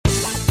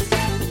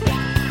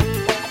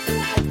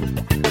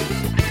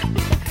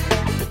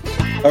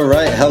All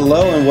right.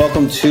 Hello and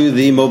welcome to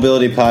the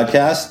Mobility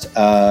Podcast.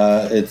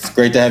 It's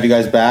great to have you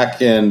guys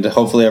back, and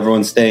hopefully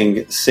everyone's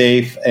staying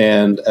safe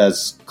and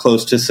as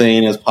close to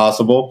sane as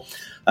possible.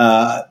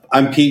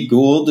 I'm Pete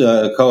Gould,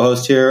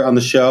 co-host here on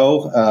the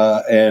show,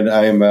 and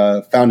I am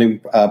a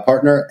founding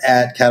partner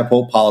at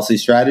Catapult Policy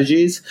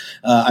Strategies.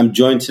 I'm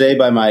joined today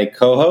by my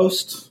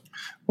co-host.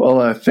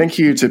 Well, thank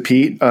you to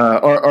Pete,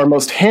 our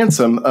most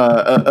handsome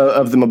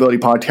of the Mobility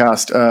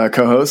Podcast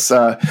co-hosts.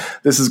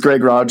 This is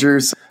Greg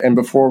Rogers. And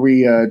before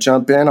we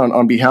jump in,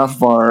 on behalf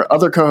of our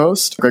other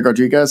co-host, Greg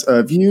Rodriguez,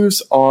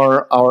 views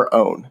are our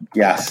own.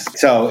 Yes.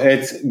 So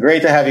it's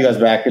great to have you guys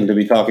back and to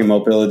be talking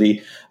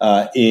mobility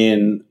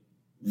in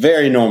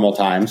very normal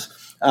times.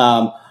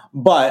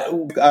 But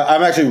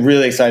I'm actually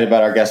really excited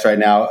about our guest right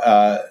now.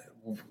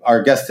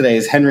 Our guest today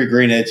is Henry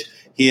Greenidge.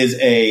 He is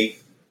a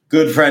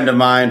good friend of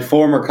mine,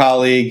 former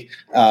colleague,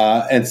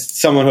 and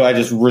someone who I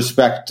just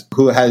respect,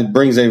 who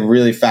brings a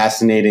really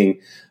fascinating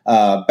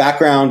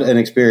background and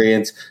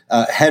experience.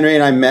 Henry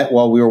and I met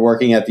while we were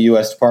working at the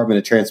U.S. Department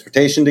of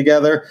Transportation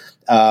together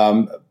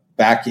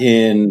back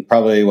in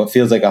probably what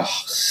feels like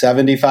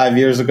 75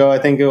 years ago, I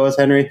think it was,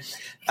 Henry.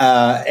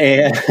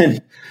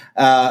 And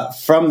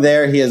from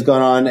there, he has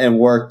gone on and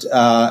worked in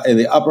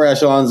the upper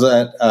echelons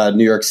at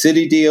New York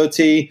City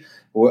DOT.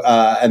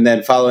 And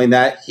then following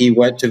that, he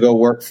went to go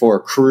work for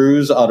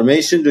Cruise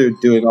Automation,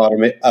 doing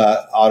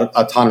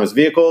autonomous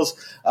vehicles,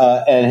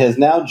 and has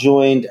now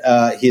joined.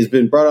 He has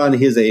been brought on.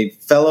 He is a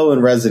fellow in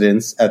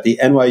residence at the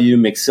NYU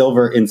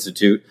McSilver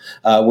Institute,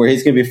 where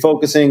he's going to be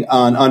focusing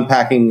on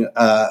unpacking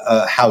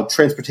how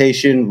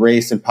transportation,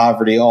 race, and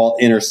poverty all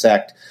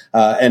intersect,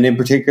 and in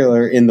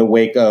particular in the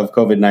wake of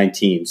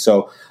COVID-19.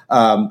 So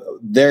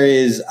there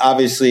is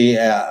obviously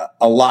a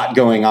lot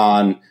going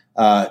on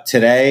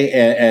today,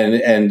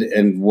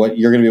 and what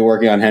you're going to be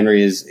working on,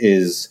 Henry,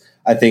 is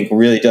I think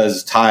really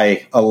does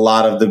tie a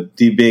lot of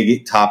the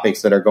big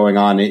topics that are going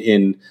on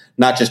in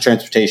not just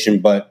transportation,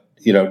 but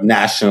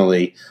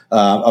nationally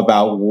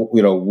about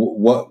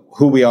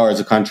who we are as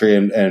a country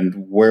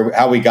and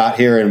how we got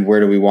here and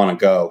where do we want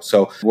to go.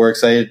 So we're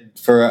excited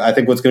for I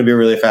think what's going to be a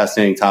really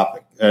fascinating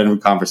topic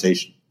and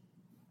conversation.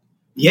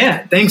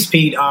 Yeah, thanks,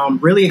 Pete.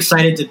 Really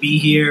excited to be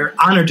here.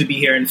 Honored to be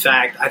here, in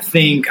fact. I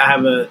think I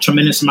have a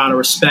tremendous amount of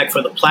respect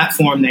for the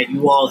platform that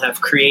you all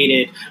have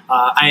created.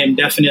 I am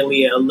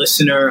definitely a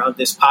listener of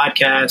this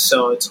podcast,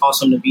 so it's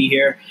awesome to be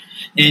here.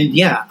 And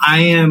yeah, I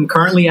am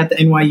currently at the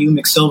NYU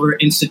McSilver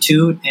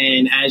Institute.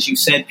 And as you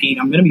said, Pete,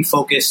 I'm going to be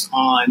focused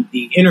on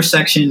the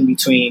intersection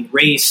between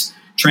race,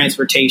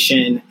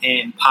 transportation,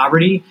 and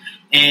poverty.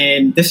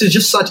 And this is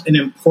just such an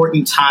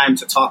important time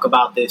to talk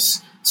about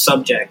this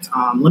subject.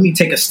 Let me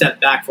take a step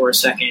back for a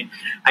second.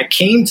 I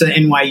came to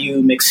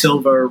NYU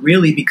McSilver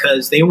really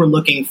because they were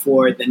looking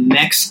for the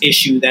next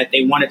issue that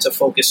they wanted to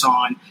focus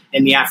on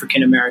in the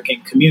African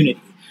American community.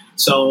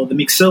 So the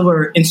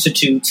McSilver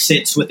Institute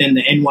sits within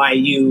the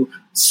NYU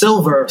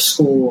Silver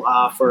School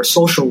for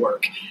Social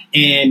Work,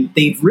 and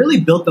they've really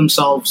built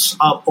themselves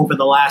up over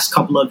the last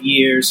couple of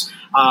years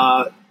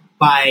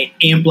by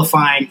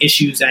amplifying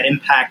issues that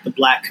impact the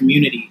Black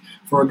community.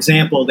 For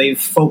example, they've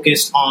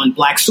focused on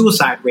Black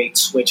suicide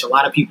rates, which a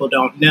lot of people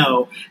don't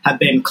know have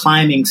been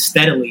climbing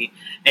steadily.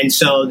 And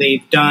so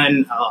they've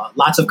done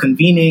lots of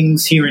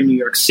convenings here in New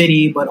York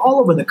City, but all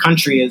over the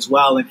country as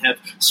well, and have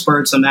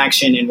spurred some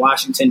action in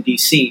Washington,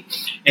 D.C.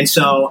 And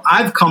so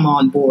I've come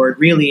on board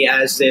really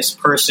as this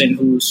person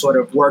who sort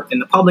of worked in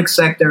the public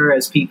sector.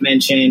 As Pete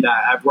mentioned,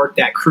 I've worked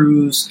at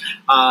Cruise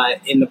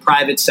in the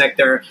private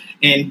sector,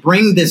 and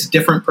bring this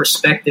different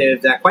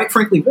perspective that, quite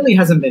frankly, really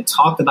hasn't been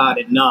talked about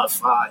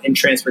enough in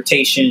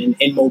transportation,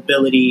 in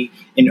mobility,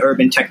 in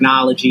urban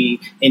technology,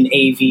 in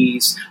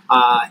AVs.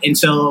 And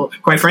so,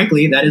 quite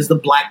frankly, that is the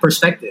Black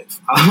perspective.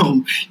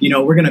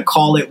 We're going to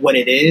call it what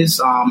it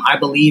is. I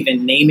believe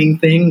in naming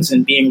things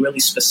and being really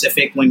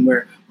specific when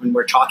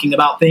we're talking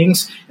about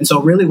things. And so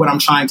really what I'm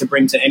trying to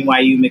bring to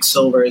NYU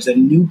McSilver is a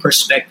new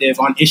perspective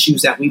on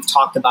issues that we've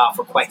talked about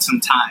for quite some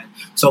time.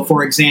 So,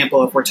 for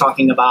example, if we're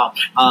talking about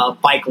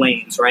bike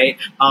lanes, right?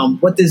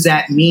 What does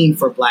that mean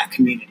for Black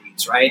communities?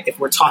 Right? If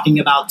we're talking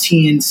about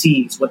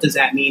TNCs, what does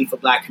that mean for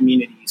Black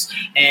communities?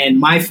 And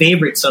my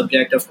favorite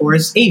subject, of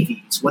course,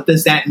 AVs. What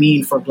does that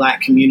mean for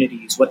Black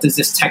communities? What does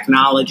this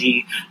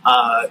technology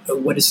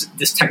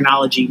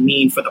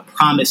mean for the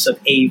promise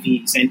of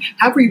AVs? And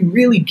have we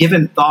really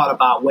given thought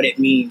about what it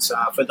means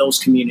for those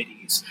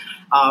communities?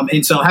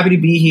 And so happy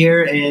to be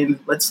here, and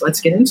let's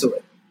get into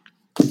it.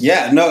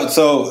 Yeah, no.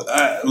 So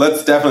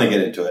let's definitely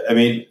get into it. I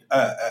mean,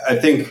 I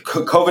think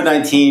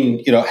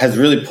COVID-19, has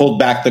really pulled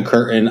back the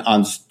curtain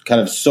on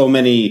kind of so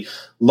many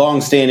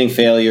longstanding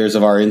failures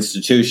of our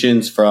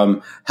institutions,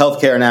 from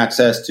healthcare and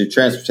access to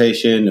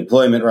transportation,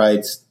 employment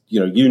rights,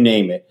 you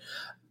name it.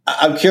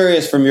 I'm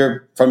curious from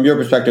your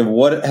perspective,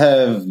 what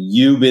have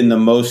you been the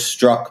most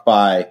struck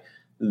by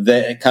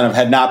that kind of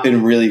had not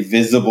been really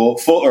visible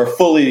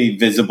fully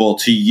visible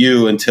to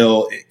you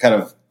until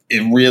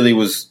it really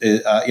was,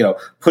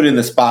 put in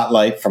the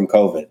spotlight from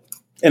COVID?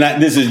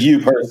 And this is you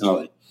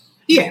personally.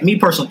 Yeah, me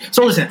personally.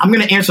 So listen, I'm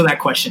going to answer that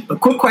question. But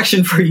quick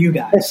question for you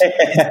guys.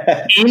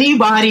 Is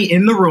anybody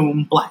in the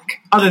room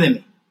black other than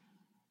me?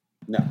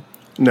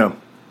 No.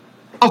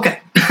 Okay.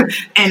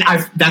 And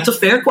that's a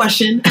fair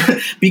question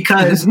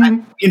because,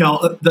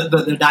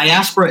 the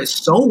diaspora is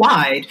so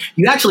wide,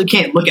 you actually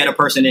can't look at a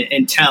person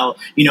and tell,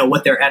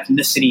 what their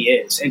ethnicity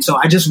is. And so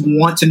I just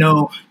want to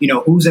know,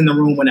 who's in the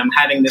room when I'm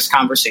having this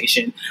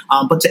conversation.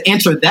 But to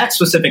answer that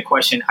specific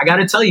question, I got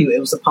to tell you, it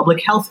was a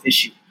public health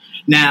issue.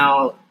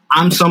 Now,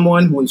 I'm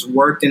someone who has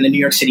worked in the New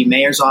York City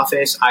mayor's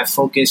office. I've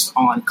focused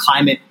on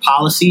climate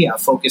policy.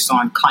 I've focused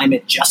on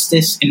climate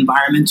justice,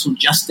 environmental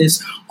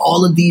justice,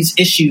 all of these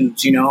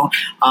issues.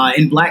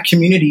 In Black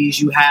communities,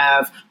 you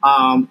have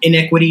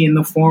inequity in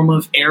the form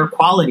of air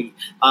quality.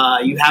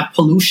 You have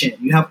pollution.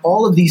 You have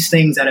all of these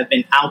things that have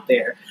been out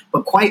there.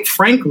 But quite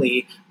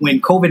frankly,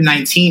 when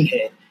COVID-19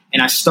 hit,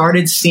 and I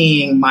started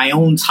seeing my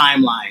own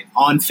timeline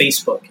on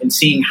Facebook and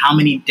seeing how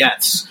many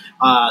deaths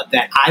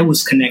that I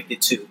was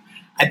connected to,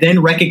 I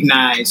then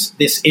recognize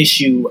this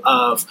issue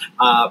of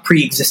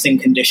pre-existing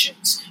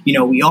conditions.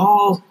 We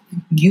all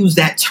use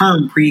that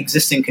term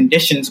pre-existing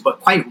conditions,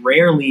 but quite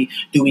rarely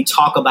do we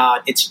talk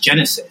about its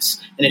genesis.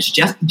 And its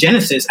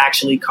genesis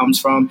actually comes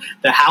from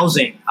the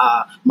housing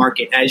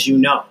market, as you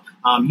know.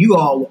 You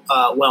all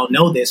well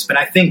know this, but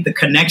I think the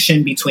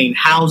connection between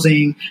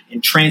housing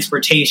and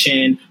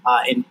transportation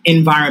and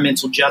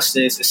environmental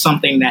justice is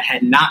something that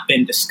had not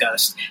been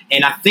discussed.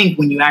 And I think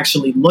when you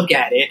actually look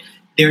at it,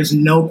 there's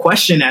no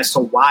question as to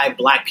why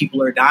Black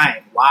people are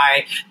dying,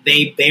 why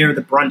they bear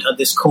the brunt of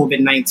this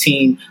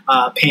COVID-19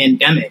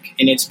 pandemic.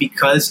 And it's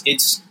because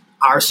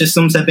our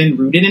systems have been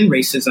rooted in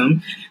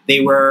racism. They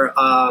were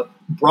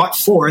brought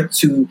forth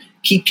to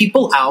keep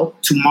people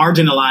out, to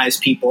marginalize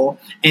people,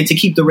 and to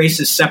keep the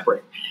races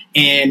separate.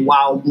 And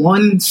while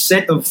one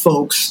set of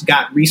folks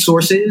got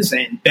resources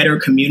and better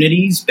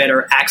communities,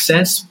 better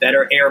access,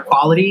 better air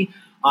quality,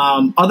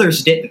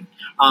 others didn't.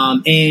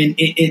 And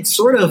it's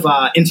sort of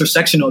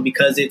intersectional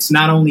because it's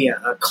not only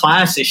a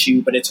class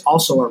issue, but it's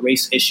also a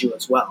race issue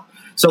as well.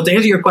 So to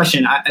answer your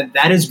question,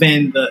 that has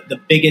been the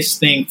biggest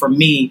thing for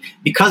me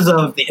because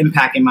of the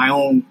impact in my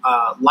own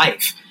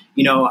life.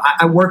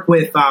 I work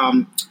with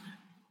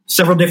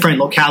several different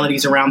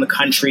localities around the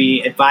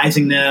country,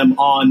 advising them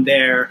on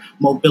their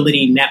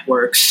mobility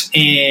networks.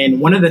 And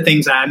one of the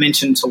things I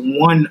mentioned to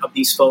one of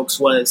these folks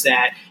was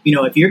that,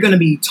 if you're going to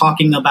be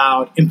talking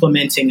about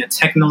implementing a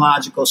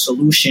technological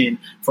solution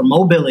for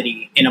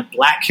mobility in a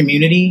Black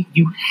community,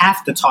 you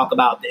have to talk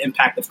about the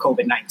impact of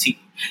COVID-19.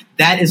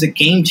 That is a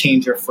game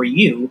changer for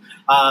you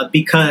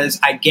because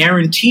I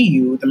guarantee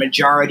you the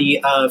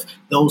majority of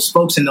those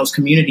folks in those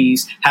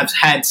communities have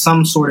had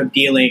some sort of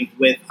dealing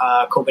with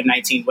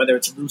COVID-19, whether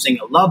it's losing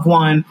a loved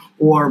one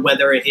or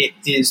whether it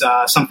is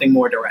something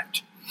more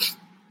direct.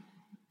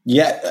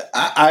 Yeah,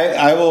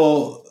 I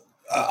will.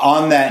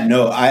 On that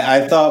note,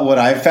 I thought what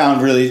I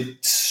found really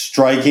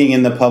striking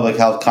in the public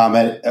health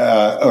comment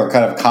or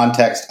kind of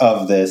context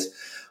of this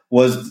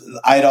was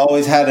I'd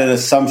always had an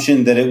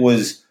assumption that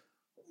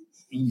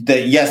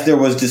that yes, there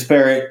was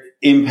disparate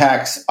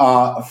impacts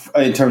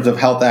in terms of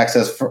health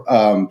access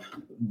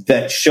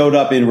that showed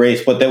up in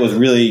race, but that was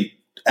really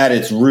at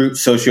its root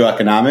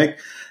socioeconomic.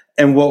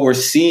 And what we're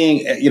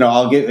seeing,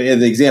 I'll give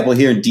the example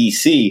here in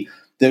DC,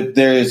 that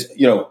there's,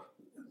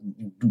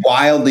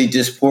 wildly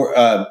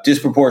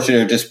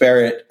disproportionate or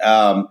disparate,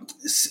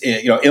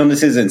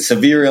 illnesses and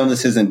severe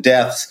illnesses and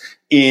deaths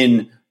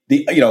in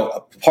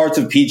the, parts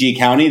of PG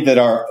County that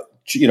are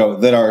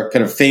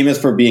kind of famous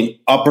for being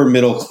upper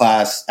middle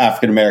class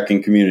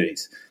African-American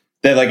communities.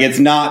 That it's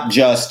not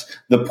just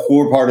the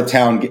poor part of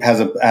town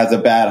has a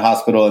bad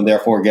hospital and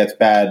therefore gets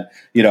bad,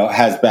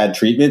 has bad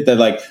treatment.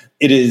 That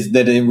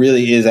it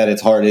really is at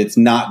its heart. It's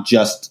not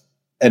just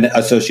a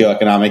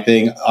socioeconomic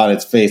thing on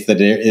its face that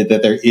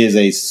there is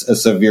a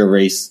severe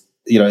race,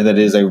 that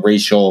is a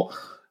racial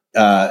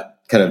kind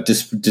of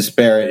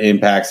disparate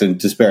impacts and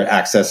disparate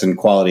access and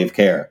quality of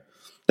care.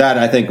 That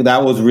I think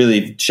that was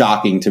really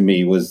shocking to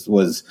me was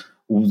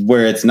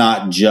where it's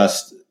not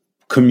just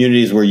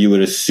communities where you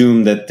would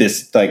assume that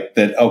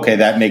okay,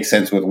 that makes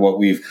sense with what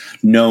we've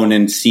known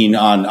and seen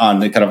on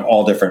the kind of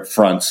all different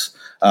fronts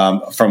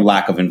from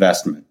lack of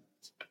investment.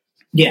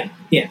 Yeah,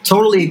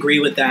 totally agree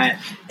with that.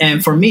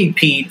 And for me,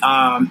 Pete,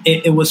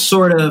 it was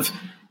sort of,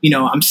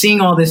 I'm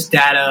seeing all this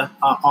data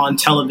on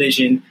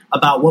television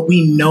about what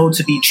we know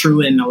to be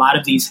true in a lot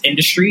of these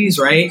industries,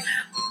 right?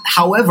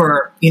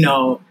 However,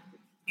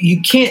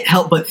 you can't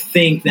help but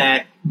think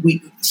that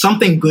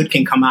something good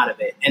can come out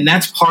of it. And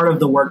that's part of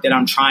the work that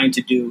I'm trying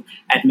to do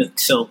at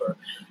McSilver.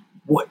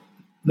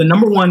 The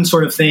number one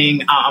sort of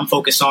thing I'm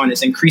focused on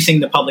is increasing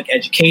the public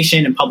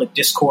education and public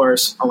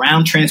discourse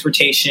around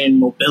transportation,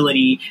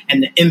 mobility,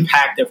 and the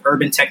impact of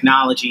urban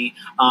technology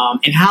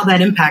and how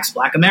that impacts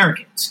Black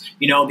Americans.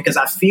 Because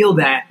I feel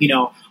that,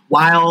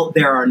 while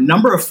there are a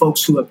number of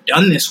folks who have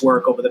done this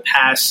work over the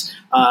past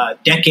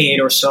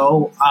decade or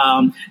so,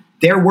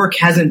 their work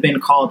hasn't been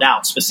called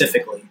out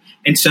specifically.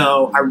 And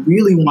so I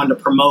really wanted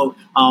to promote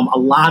a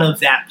lot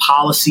of that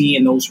policy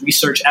and those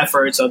research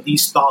efforts of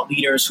these thought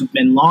leaders who've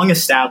been long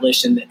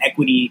established in the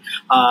equity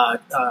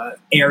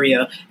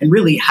area and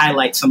really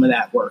highlight some of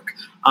that work.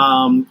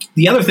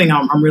 The other thing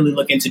I'm really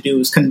looking to do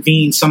is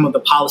convene some of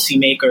the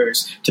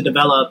policymakers to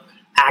develop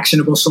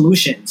actionable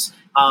solutions.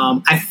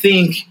 I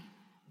think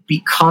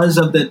because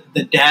of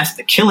the death,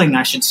 the killing,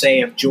 I should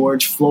say, of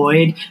George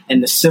Floyd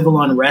and the civil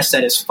unrest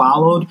that has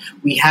followed,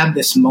 we have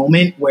this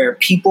moment where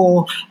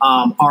people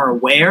are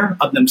aware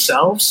of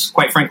themselves.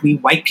 Quite frankly,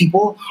 white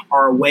people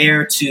are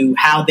aware to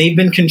how they've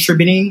been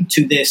contributing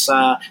to this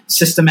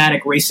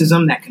systematic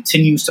racism that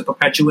continues to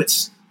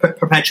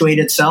perpetuate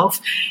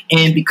itself.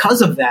 And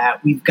because of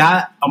that, we've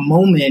got a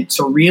moment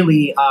to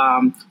really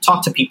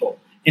talk to people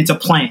and to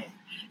plan.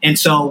 And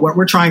so what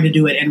we're trying to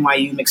do at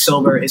NYU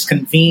McSilver is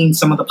convene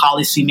some of the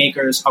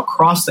policymakers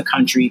across the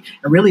country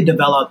and really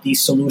develop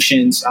these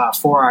solutions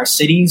for our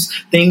cities,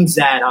 things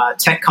that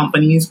tech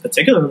companies,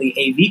 particularly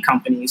AV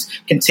companies,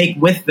 can take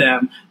with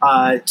them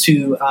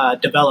to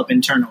develop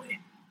internally.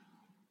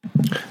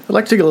 I'd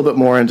like to dig a little bit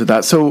more into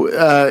that.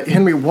 So,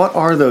 Henry, what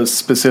are those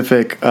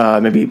specific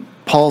maybe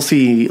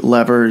policy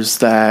levers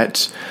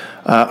that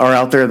are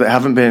out there that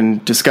haven't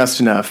been discussed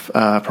enough,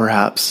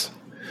 perhaps?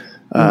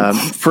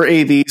 For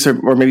AVs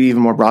or maybe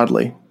even more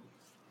broadly?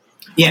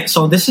 Yeah,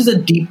 so this is a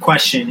deep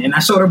question, and I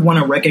sort of want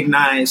to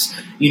recognize,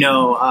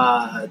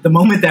 the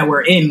moment that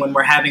we're in when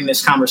we're having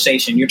this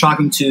conversation. You're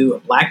talking to a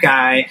Black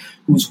guy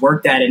who's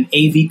worked at an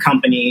AV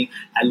company.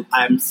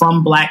 I'm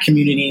from Black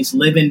communities,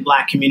 live in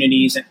Black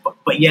communities,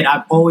 but yet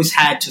I've always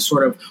had to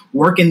sort of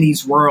work in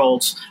these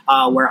worlds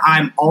where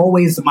I'm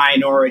always the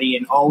minority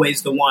and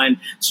always the one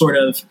sort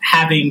of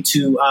having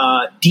to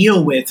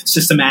deal with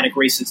systematic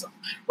racism.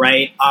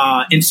 Right.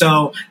 And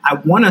so I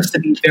want us to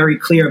be very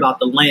clear about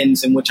the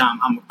lens in which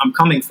I'm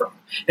coming from.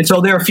 And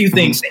so there are a few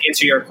things to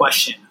answer your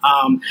question.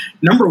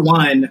 Number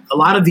one, a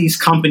lot of these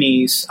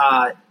companies,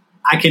 I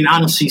can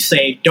honestly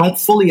say, don't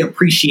fully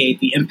appreciate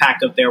the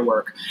impact of their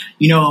work.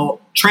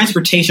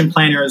 Transportation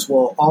planners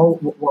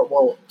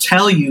will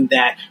tell you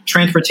that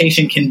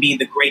transportation can be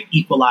the great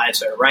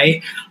equalizer,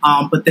 right?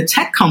 But the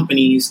tech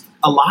companies,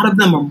 a lot of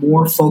them are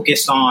more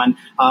focused on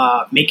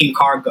making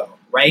cargo.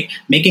 Right,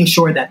 making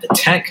sure that the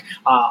tech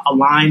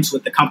aligns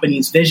with the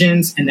company's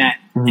visions and that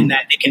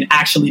they can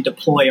actually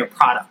deploy a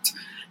product.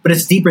 But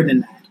it's deeper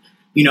than that.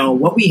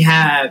 What we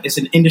have is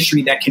an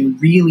industry that can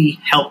really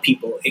help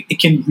people. It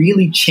can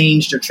really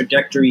change the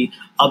trajectory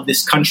of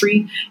this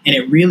country, and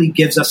it really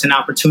gives us an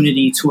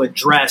opportunity to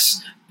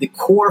address the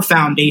core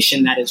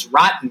foundation that is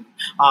rotten,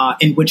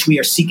 in which we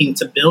are seeking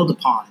to build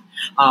upon.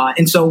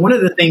 And so one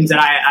of the things that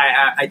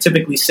I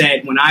typically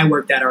said when I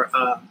worked at our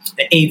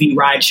AV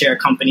rideshare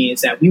company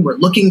is that we were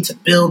looking to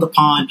build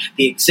upon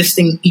the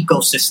existing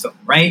ecosystem,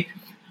 right?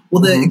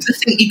 Well, the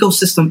existing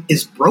ecosystem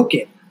is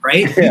broken,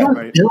 right? You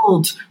don't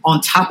build on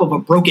top of a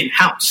broken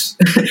house.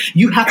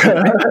 You have to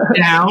break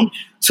it down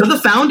to the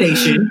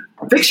foundation,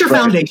 fix your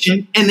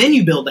foundation, and then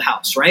you build the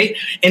house, right?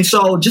 And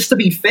so just to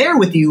be fair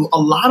with you, a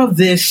lot of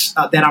this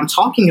that I'm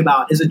talking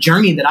about is a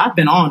journey that I've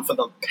been on for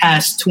the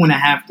past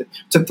 2.5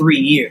 to 3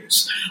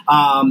 years.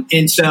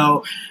 And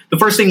so the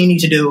first thing you need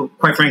to do,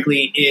 quite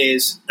frankly,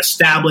 is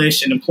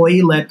establish an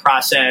employee-led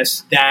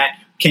process that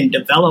can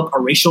develop a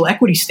racial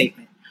equity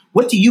statement.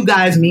 What do you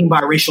guys mean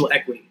by racial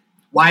equity?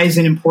 Why is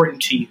it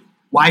important to you?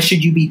 Why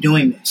should you be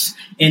doing this?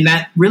 And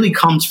that really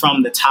comes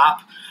from the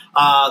top.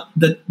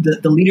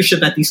 The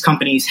leadership at these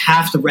companies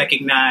have to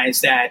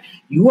recognize that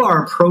you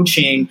are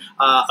approaching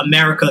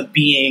America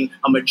being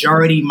a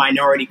majority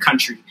minority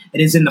country.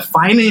 It is in the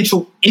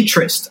financial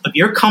interest of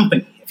your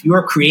company, if you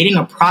are creating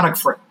a product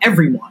for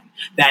everyone,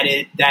 that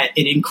it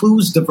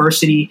includes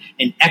diversity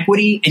and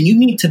equity, and you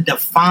need to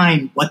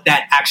define what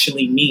that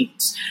actually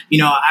means.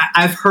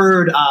 I've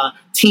heard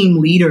team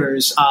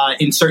leaders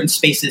in certain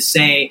spaces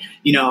say,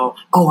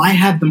 I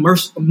have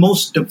the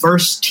most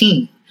diverse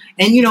team.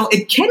 And,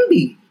 it can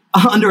be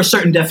under a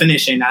certain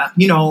definition.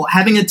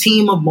 Having a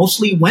team of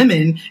mostly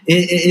women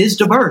is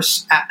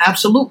diverse.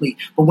 Absolutely.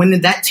 But when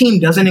that team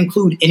doesn't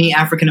include any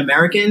African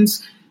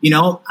Americans,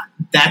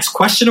 that's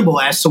questionable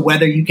as to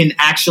whether you can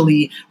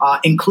actually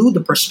include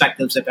the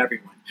perspectives of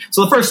everyone.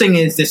 So the first thing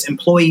is this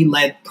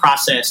employee-led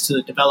process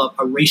to develop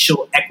a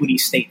racial equity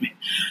statement.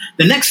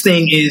 The next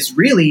thing is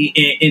really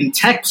in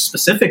tech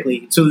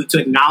specifically to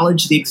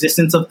acknowledge the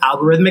existence of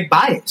algorithmic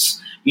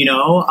bias.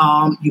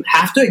 You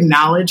have to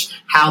acknowledge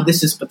how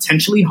this is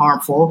potentially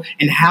harmful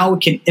and how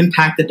it can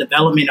impact the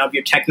development of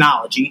your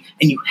technology.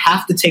 And you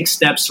have to take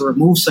steps to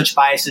remove such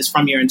biases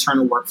from your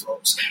internal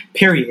workflows,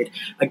 period.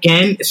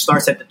 Again, it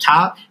starts at the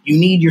top. You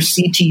need your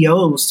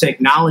CTOs to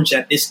acknowledge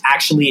that this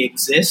actually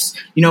exists.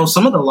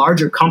 Some of the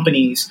larger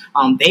companies,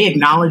 they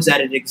acknowledge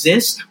that it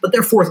exists, but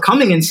they're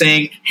forthcoming in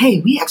saying,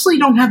 hey, we actually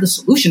don't have the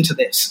solution to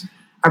this.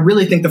 I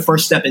really think the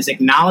first step is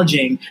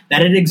acknowledging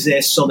that it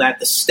exists so that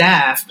the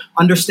staff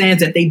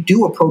understands that they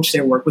do approach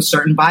their work with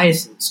certain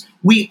biases.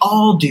 We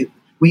all do.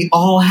 We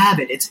all have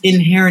it. It's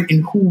inherent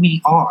in who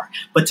we are.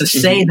 But to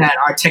say that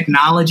our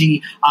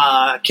technology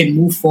can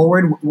move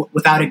forward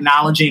without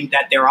acknowledging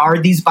that there are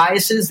these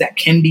biases that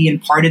can be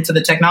imparted to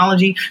the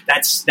technology,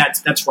 that's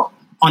wrong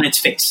on its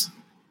face.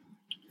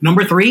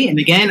 Number 3, and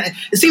again,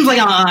 it seems like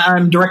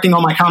I'm directing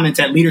all my comments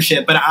at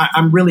leadership, but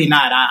I'm really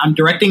not. I'm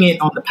directing it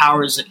on the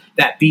powers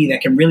that be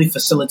that can really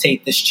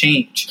facilitate this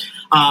change.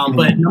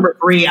 But number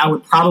 3, I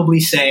would probably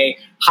say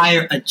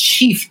hire a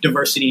chief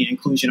diversity and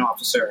inclusion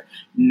officer,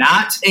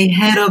 not a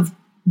head of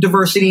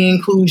diversity and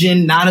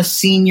inclusion, not a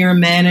senior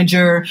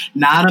manager,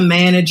 not a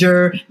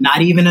manager,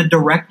 not even a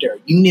director.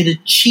 You need a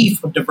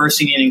chief of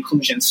diversity and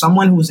inclusion,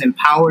 someone who's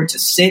empowered to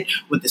sit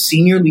with the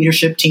senior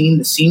leadership team,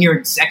 the senior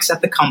execs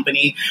at the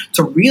company,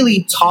 to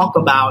really talk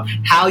about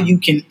how you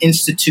can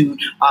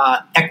institute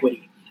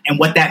equity and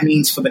what that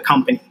means for the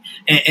company.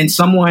 And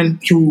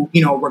someone who,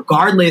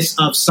 regardless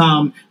of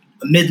some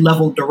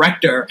mid-level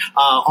director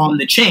on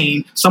the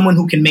chain, someone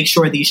who can make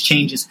sure these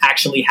changes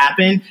actually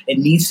happen. It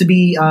needs to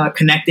be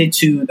connected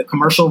to the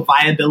commercial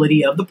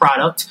viability of the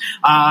product.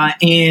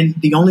 And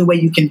the only way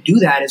you can do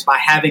that is by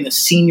having a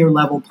senior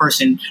level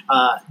person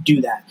do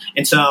that.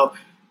 And so,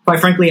 quite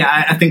frankly,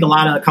 I think a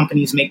lot of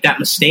companies make that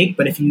mistake.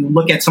 But if you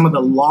look at some of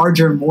the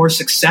larger, more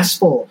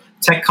successful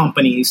tech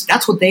companies,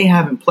 that's what they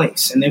have in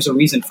place. And there's a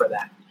reason for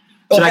that.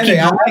 So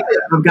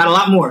I've got a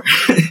lot more.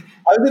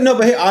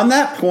 But on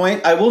that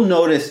point, I will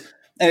notice,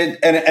 and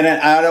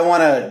I don't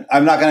want to.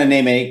 I'm not going to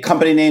name any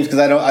company names because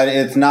I don't.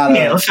 It's not.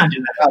 Yeah, let's not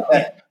do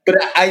that. But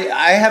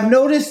I have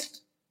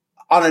noticed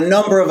on a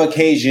number of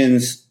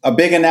occasions a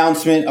big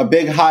announcement, a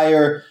big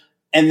hire,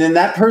 and then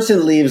that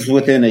person leaves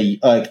within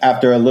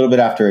after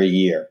a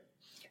year.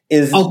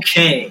 Is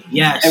okay.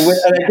 Yes.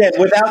 And again,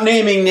 without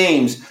naming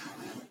names.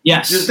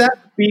 Yes. Does that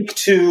speak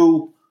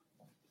to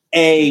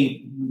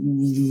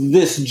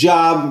this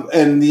job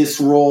and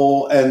this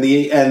role and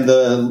the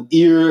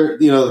ear,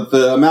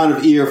 the amount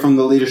of ear from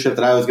the leadership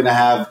that I was going to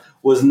have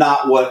was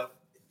not what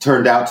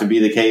turned out to be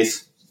the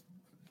case?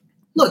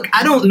 Look,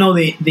 I don't know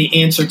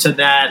the answer to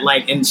that,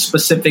 like in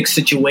specific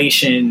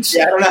situations.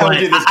 Yeah, I don't know how to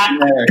do this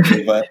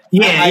generically, but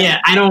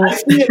I don't. I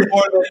see it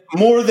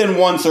more than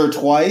once or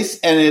twice,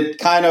 and it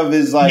kind of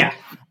is like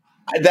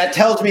that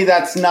tells me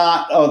that's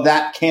not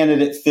that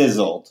candidate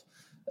fizzled.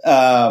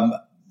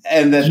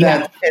 And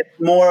that's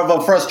more of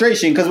a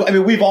frustration because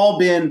we've all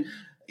been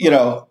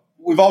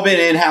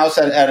in-house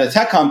at a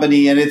tech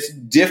company, and it's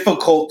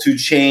difficult to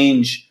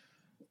change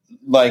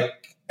like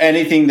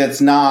anything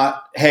that's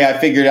not, hey, I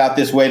figured out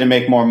this way to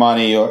make more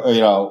money,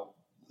 or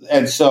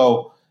and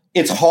so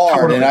it's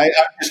hard. And I'm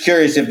just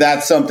curious if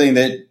that's something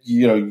that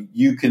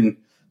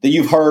that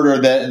you've heard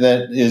or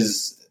that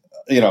is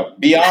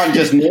beyond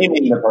just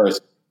naming the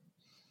person.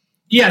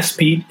 Yes,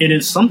 Pete, it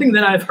is something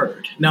that I've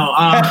heard. No,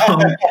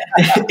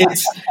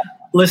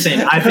 listen,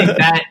 I think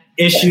that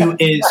issue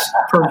is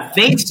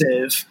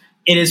pervasive.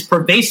 It is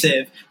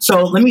pervasive.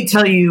 So let me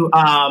tell you,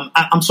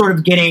 I'm sort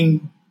of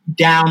getting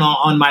down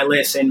on my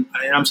list, and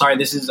I'm sorry,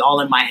 this is all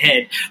in my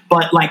head,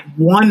 but like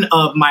one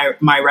of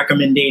my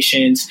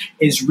recommendations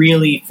is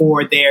really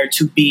for there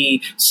to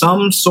be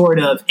some sort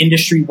of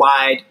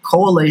industry-wide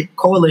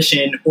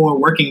coalition or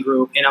working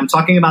group, and I'm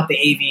talking about the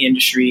AV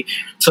industry,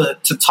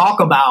 to talk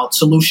about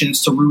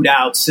solutions to root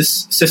out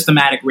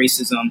systematic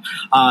racism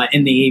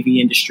in the AV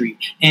industry.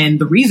 And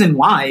the reason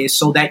why is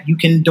so that you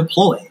can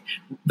deploy.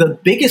 The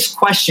biggest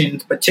question,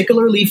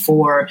 particularly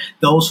for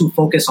those who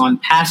focus on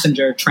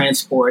passenger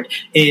transport,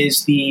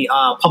 is the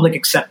public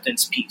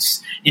acceptance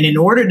piece. And in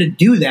order to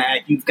do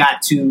that, you've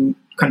got to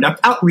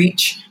conduct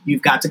outreach,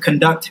 you've got to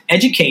conduct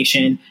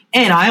education,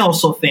 and I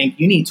also think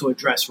you need to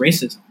address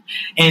racism.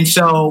 And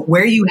so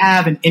where you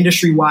have an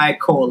industry-wide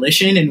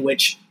coalition in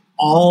which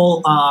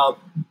all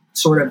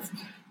sort of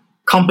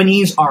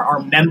companies are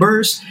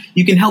members,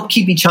 you can help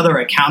keep each other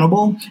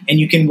accountable, and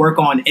you can work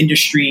on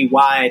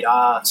industry-wide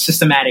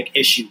systematic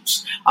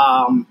issues.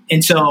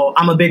 And so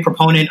I'm a big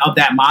proponent of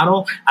that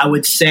model. I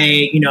would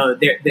say,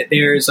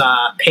 there's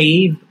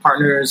PAVE,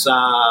 Partners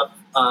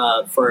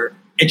for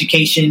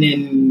Education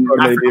and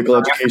Vehicle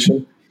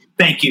Education.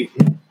 Thank you.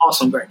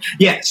 Awesome. Great.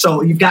 Yeah.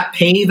 So you've got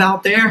PAVE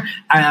out there.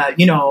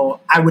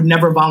 I would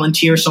never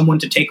volunteer someone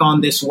to take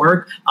on this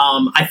work.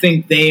 I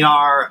think they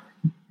are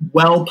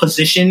well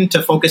positioned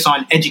to focus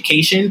on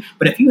education.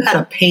 But if you had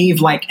a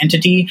PAVE-like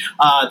entity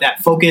that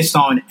focused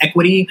on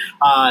equity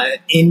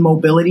in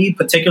mobility,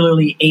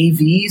 particularly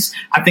AVs,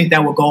 I think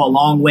that will go a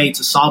long way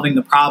to solving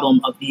the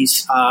problem of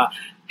these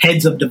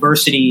heads of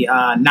diversity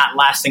not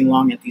lasting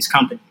long at these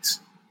companies.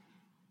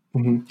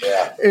 Mm-hmm.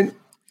 Yeah.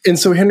 And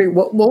so, Henry,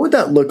 what would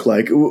that look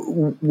like?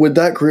 Would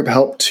that group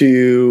help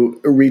to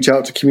reach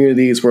out to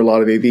communities where a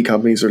lot of AV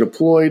companies are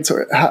deployed?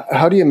 So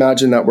how do you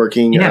imagine that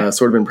working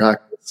sort of in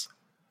practice?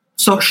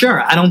 So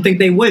sure, I don't think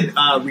they would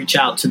reach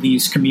out to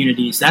these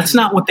communities. That's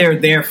not what they're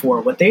there for.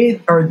 What they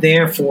are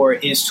there for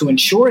is to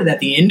ensure that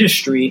the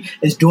industry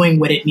is doing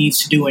what it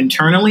needs to do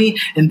internally,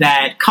 and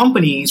that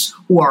companies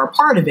who are a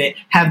part of it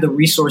have the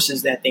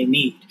resources that they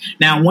need.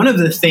 Now, one of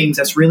the things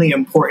that's really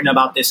important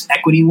about this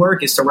equity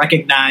work is to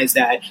recognize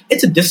that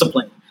it's a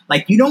discipline.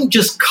 Like, you don't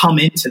just come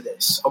into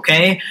this,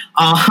 okay?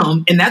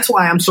 And that's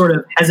why I'm sort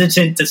of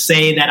hesitant to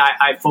say that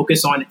I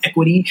focus on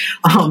equity,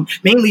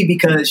 mainly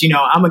because,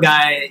 I'm a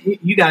guy,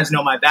 you guys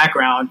know my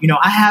background,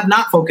 I have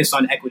not focused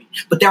on equity,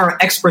 but there are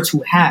experts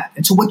who have.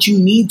 And so what you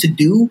need to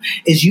do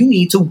is you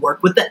need to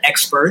work with the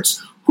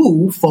experts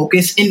who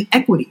focus in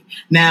equity.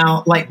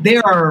 Now, like,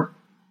 there are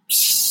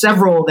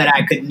several that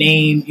I could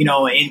name,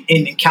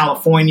 in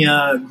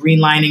California.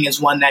 Greenlining is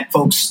one that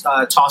folks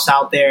toss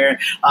out there.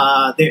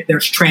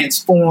 There's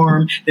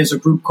Transform. There's a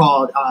group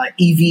called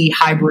EV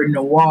Hybrid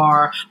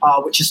Noir,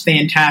 which is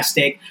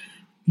fantastic.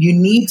 You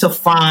need to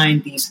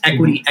find these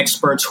equity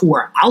experts who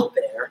are out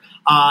there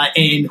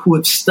and who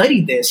have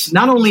studied this,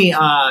 not only,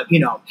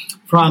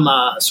 from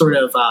a sort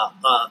of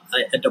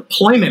a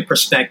deployment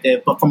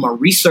perspective, but from a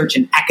research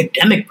and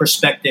academic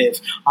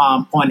perspective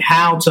on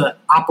how to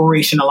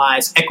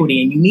operationalize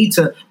equity. And you need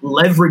to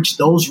leverage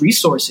those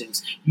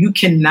resources. You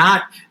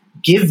cannot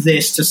give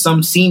this to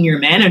some senior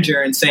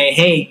manager and say,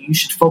 hey, you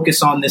should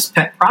focus on this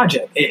pet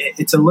project.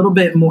 It's a little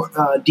bit more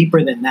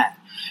deeper than that.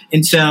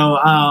 And so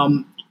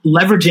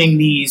leveraging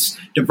these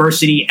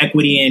diversity,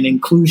 equity, and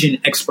inclusion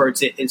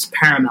experts is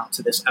paramount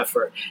to this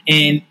effort.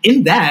 And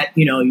in that,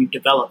 you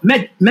develop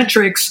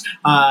metrics,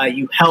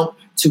 you help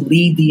to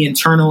lead the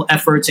internal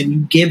efforts, and you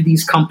give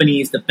these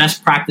companies the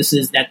best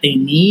practices that they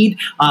need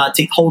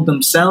to hold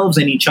themselves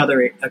and each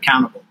other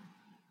accountable.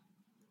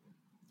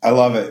 I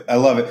love it.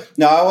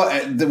 Now, I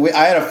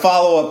had a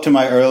follow-up to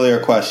my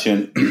earlier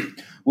question,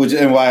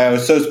 and why I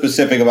was so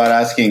specific about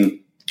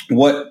asking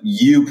what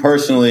you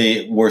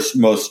personally were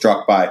most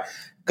struck by.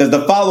 Because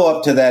the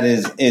follow-up to that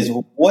is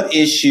what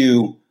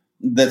issue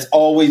that's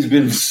always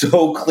been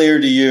so clear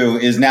to you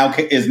is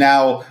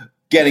now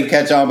getting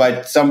catch on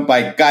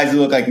by guys who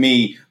look like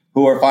me,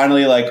 who are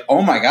finally like,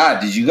 oh my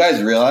God, did you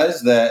guys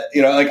realize that?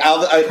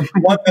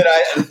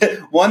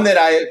 One that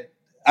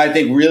I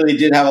think really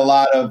did have a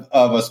lot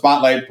of a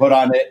spotlight put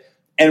on it,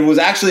 and was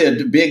actually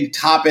a big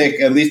topic,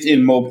 at least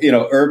in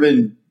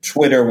urban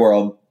Twitter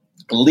world,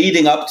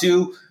 leading up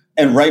to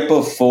and right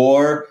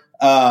before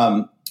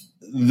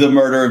the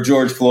murder of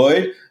George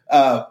Floyd,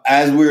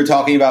 as we were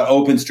talking about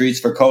open streets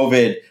for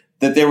COVID,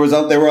 that there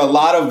were a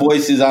lot of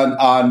voices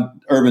on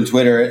urban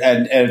Twitter,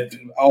 and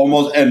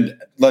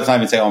let's not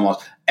even say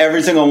almost,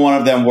 every single one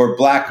of them were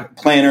Black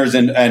planners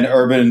and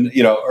urban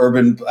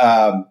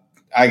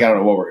I don't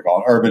know what we're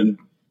calling urban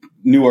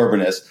new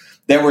urbanists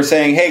that were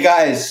saying, hey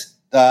guys,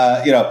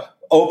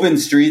 open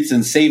streets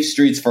and safe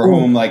streets for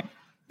whom, like,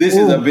 this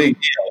is a big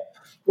deal.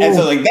 And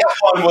so, like, that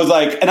one was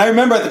like, and I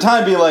remember at the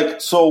time being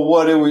like, so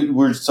what are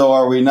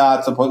are we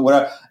not supposed,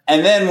 whatever.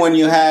 And then when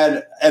you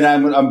had, and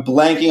I'm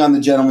blanking on the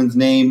gentleman's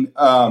name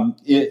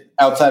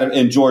outside of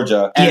in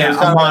Georgia. And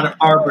Ahmaud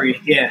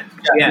Arbery. Yeah.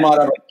 Ahmaud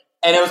Arbery.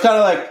 And it was kind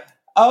of like,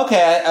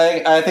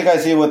 okay, I think I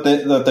see what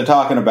they're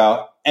talking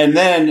about. And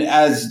then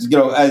as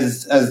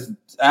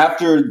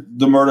after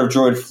the murder of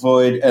George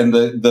Floyd and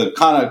the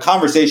kind of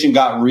conversation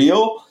got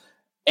real,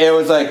 it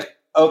was like,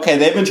 okay,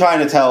 they've been trying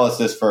to tell us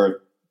this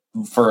for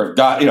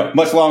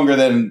much longer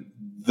than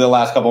the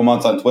last couple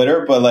months on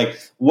Twitter. But like,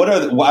 so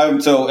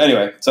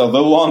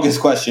the longest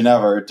question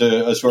ever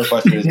to a short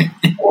question is,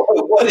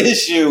 what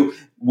issue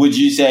would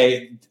you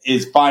say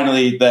is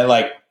finally that,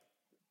 like,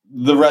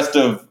 the rest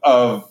of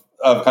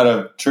kind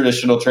of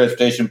traditional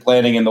transportation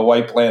planning and the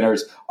white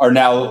planners are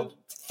now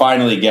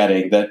finally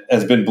getting, that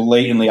has been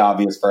blatantly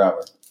obvious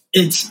forever?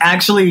 It's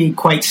actually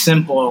quite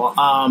simple.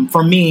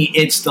 For me,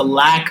 it's the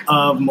lack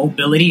of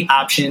mobility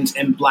options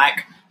in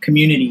Black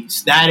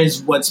communities. That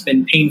is what's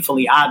been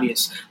painfully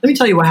obvious. Let me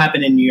tell you what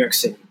happened in New York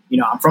City.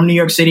 I'm from New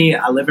York City.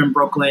 I live in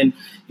Brooklyn.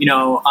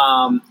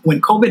 When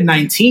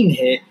COVID-19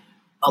 hit,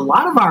 a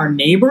lot of our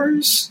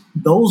neighbors,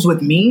 those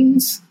with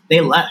means,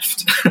 they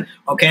left.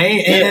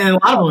 Okay. And a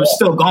lot of them are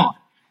still gone.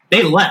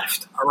 They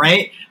left. All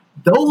right.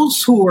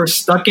 Those who were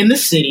stuck in the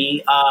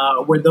city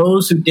were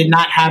those who did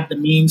not have the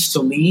means to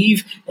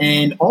leave.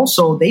 And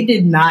also, they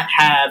did not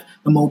have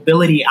the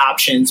mobility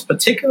options,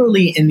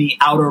 particularly in the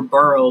outer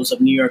boroughs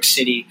of New York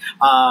City,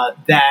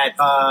 that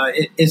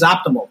is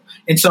optimal.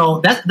 And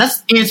so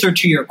that's the answer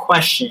to your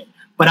question.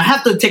 But I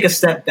have to take a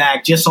step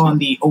back just on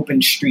the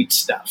open street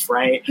stuff,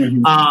 right?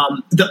 Mm-hmm.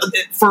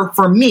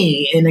 For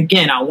me, and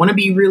again, I want to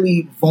be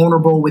really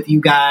vulnerable with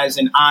you guys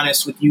and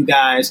honest with you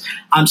guys.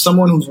 I'm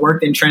someone who's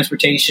worked in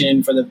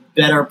transportation for the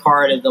better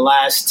part of the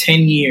last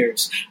 10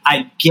 years.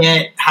 I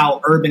get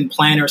how urban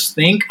planners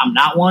think. I'm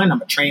not one.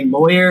 I'm a trained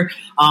lawyer.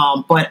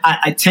 But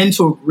I tend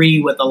to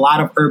agree with a lot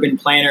of urban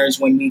planners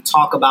when we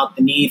talk about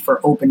the need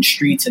for open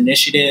streets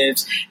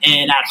initiatives.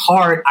 And at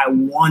heart, I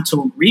want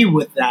to agree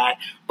with that.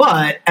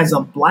 But as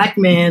a Black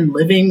man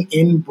living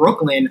in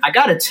Brooklyn, I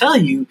got to tell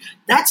you,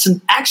 that's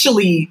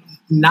actually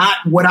not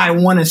what I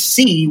want to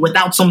see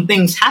without some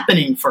things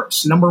happening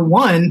first. Number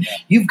one,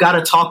 you've got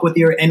to talk with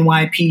your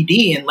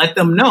NYPD and let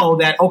them know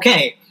that,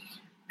 okay,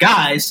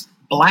 guys,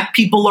 Black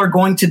people are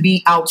going to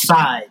be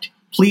outside.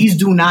 Please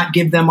do not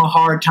give them a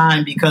hard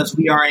time because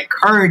we are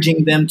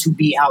encouraging them to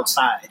be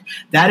outside.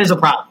 That is a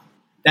problem.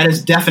 That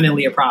is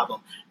definitely a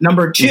problem.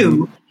 Number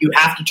two, you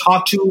have to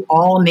talk to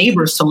all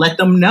neighbors to let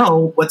them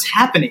know what's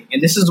happening.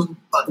 And this is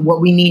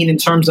what we need in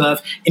terms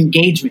of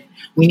engagement.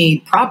 We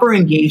need proper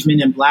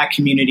engagement in Black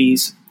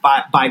communities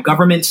by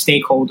government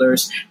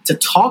stakeholders to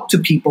talk to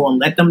people and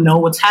let them know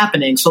what's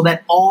happening so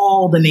that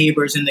all the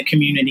neighbors in the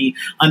community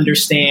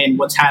understand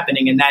what's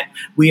happening, and that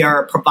we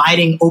are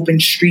providing open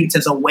streets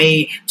as a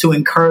way to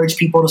encourage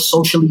people to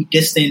socially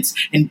distance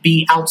and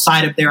be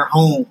outside of their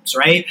homes,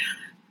 right?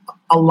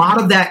 A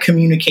lot of that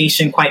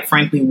communication, quite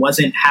frankly,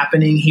 wasn't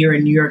happening here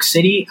in New York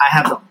City. I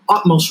have the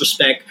utmost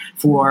respect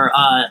for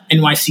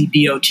NYC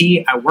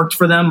DOT. I worked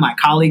for them. My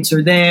colleagues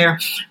are there.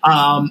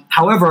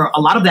 However, a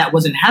lot of that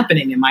wasn't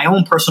happening, and my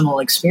own personal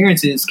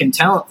experiences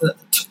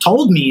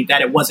told me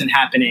that it wasn't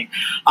happening.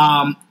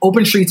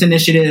 Open streets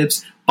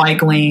initiatives,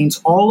 bike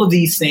lanes, all of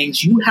these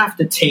things, you have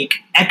to take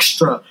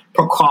extra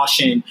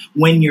precaution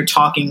when you're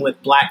talking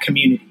with Black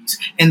communities.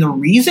 And the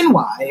reason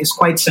why is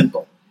quite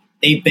simple.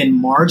 They've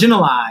been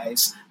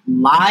marginalized,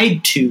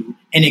 lied to,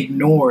 and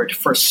ignored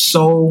for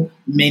so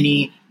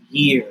many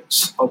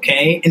years,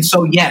 okay? And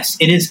so, yes,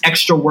 it is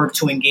extra work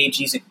to engage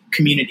these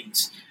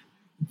communities.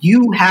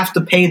 You have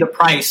to pay the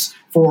price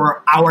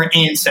for our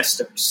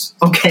ancestors,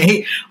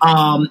 okay?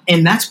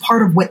 And that's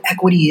part of what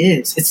equity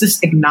is. It's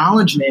this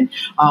acknowledgement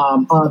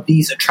of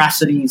these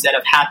atrocities that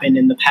have happened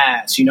in the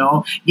past, you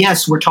know?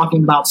 Yes, we're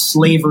talking about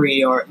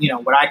slavery or, you know,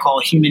 what I call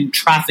human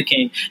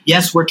trafficking.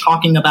 Yes, we're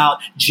talking about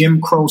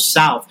Jim Crow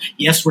South.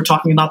 Yes, we're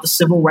talking about the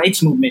civil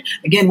rights movement.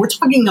 Again, we're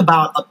talking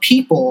about a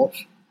people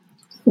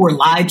who were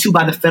lied to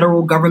by the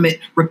federal government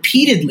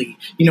repeatedly.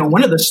 You know,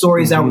 one of the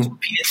stories that was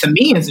repeated to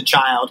me as a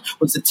child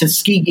was the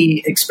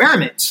Tuskegee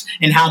experiments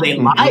and how they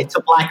lied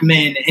to Black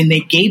men and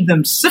they gave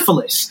them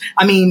syphilis.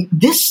 I mean,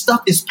 this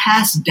stuff is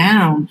passed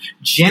down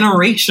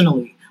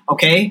generationally.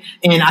 Okay.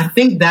 And I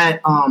think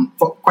that,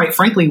 quite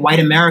frankly, white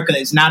America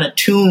is not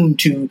attuned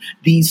to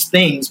these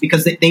things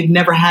because they've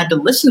never had to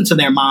listen to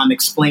their mom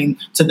explain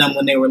to them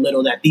when they were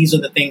little that these are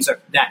the things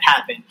that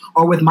happen.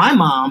 Or with my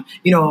mom,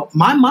 you know,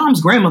 my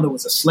mom's grandmother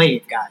was a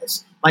slave,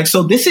 guys. Like,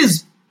 so this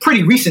is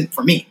pretty recent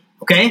for me.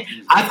 Okay.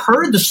 I've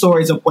heard the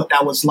stories of what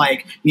that was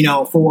like, you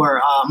know,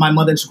 for my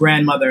mother's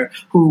grandmother,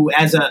 who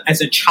as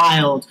a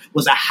child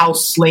was a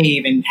house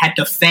slave and had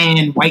to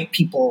fan white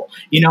people,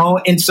 you know,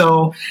 and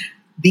so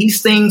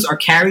these things are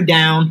carried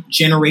down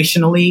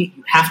generationally.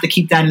 You have to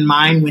keep that in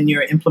mind when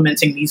you're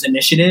implementing these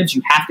initiatives.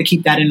 You have to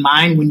keep that in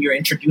mind when you're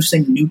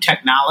introducing new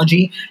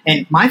technology.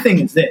 And my thing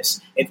is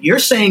this: if you're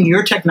saying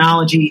your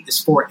technology is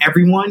for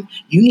everyone,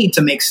 you need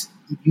to make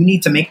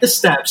the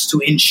steps to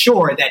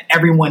ensure that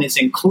everyone is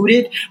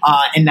included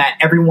and that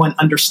everyone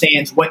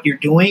understands what you're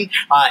doing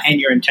and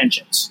your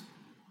intentions.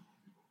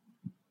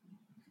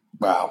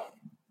 Wow.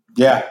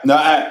 Yeah, no,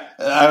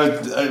 I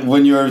was,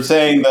 when you were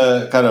saying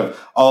the kind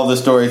of all the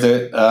stories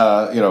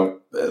that, you know,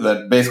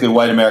 that basically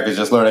white America is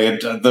just learning,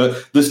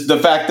 the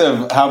fact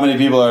of how many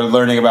people are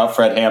learning about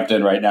Fred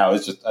Hampton right now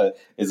is just,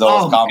 is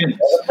almost common.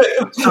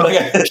 So,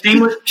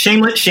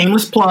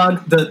 shameless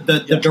plug.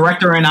 The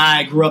director and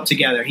I grew up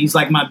together. He's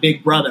like my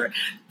big brother.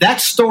 That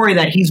story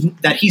that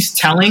he's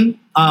telling,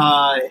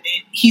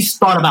 he's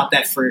thought about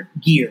that for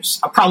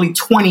years, probably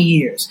 20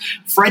 years.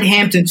 Fred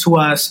Hampton to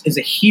us is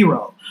a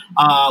hero.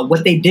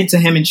 What they did to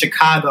him in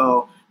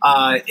Chicago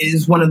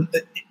is one of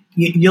the,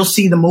 you'll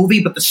see the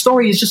movie, but the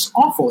story is just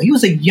awful. He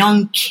was a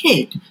young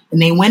kid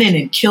and they went in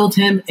and killed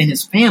him and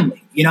his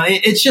family. You know,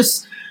 it's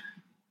just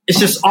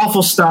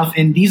awful stuff.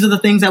 And these are the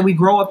things that we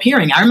grow up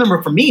hearing. I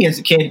remember for me as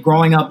a kid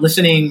growing up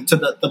listening to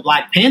the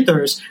Black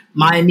Panthers,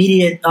 my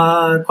immediate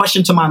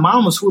question to my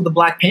mom was, who are the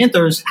Black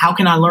Panthers? How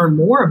can I learn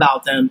more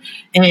about them?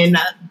 And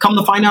come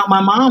to find out, my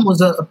mom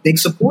was a big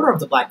supporter of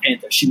the Black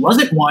Panthers. She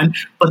wasn't one,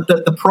 but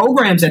the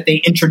programs that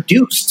they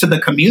introduced to the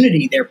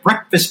community, their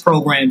breakfast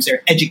programs,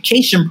 their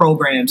education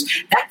programs,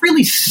 that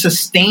really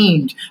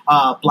sustained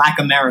Black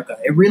America.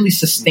 It really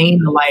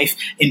sustained the life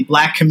in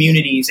Black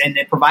communities, and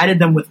it provided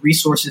them with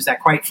resources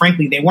that, quite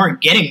frankly, they weren't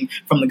getting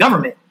from the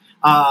government.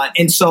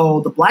 And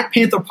so the Black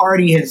Panther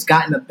Party has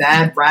gotten a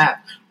bad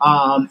rap.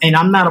 And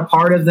I'm not a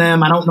part of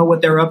them. I don't know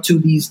what they're up to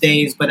these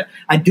days, but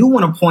I do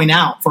want to point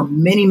out for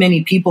many,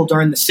 many people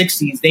during the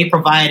 60s, they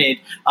provided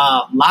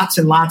lots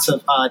and lots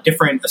of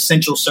different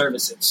essential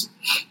services.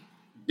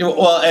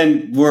 Well,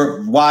 and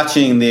we're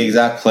watching the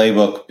exact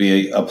playbook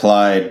be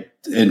applied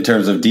in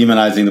terms of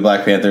demonizing the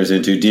Black Panthers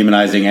into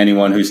demonizing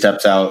anyone who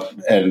steps out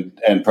and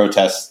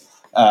protests.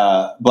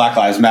 Black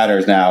Lives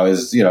Matters now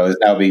is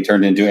now being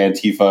turned into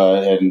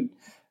Antifa, and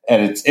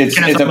it's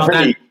a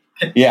pretty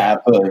yeah,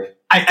 absolutely.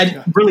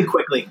 I really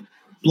quickly,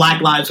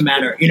 Black Lives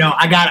Matter. You know,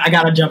 I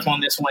got to jump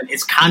on this one.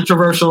 It's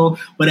controversial,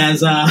 but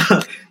as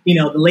the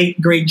late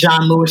great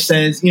John Lewis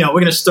says, we're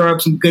going to stir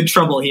up some good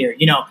trouble here.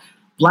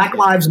 Black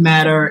Lives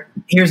Matter.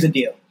 Here's the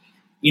deal.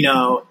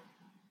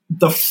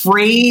 The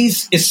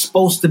phrase is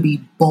supposed to be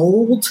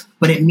bold,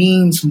 but it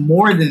means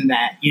more than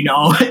that.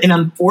 And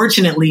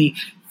unfortunately,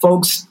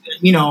 folks,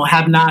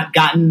 have not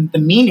gotten the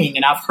meaning.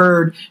 And I've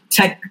heard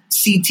tech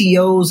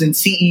CTOs and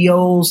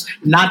CEOs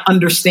not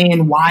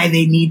understand why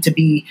they need to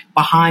be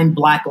behind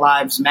Black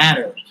Lives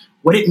Matter.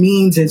 What it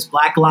means is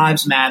Black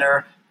Lives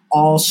Matter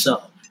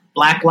also.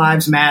 Black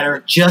Lives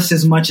Matter just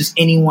as much as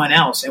anyone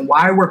else. And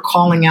why we're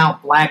calling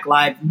out Black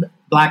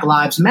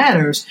Lives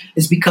Matters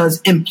is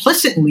because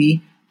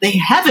implicitly they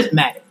haven't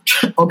mattered.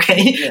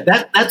 Okay,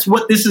 yeah. That's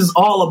what this is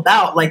all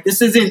about. Like,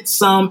 this isn't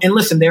and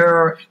listen, there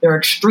are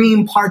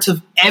extreme parts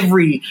of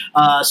every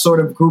sort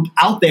of group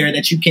out there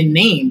that you can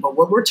name. But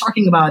what we're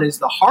talking about is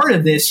the heart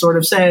of this sort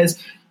of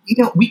says,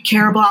 we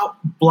care about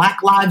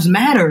Black Lives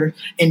Matter,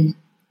 and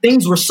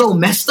things were so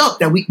messed up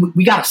that we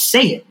got to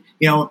say it.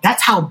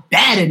 That's how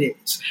bad it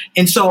is.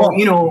 And so,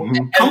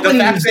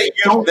 companies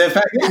the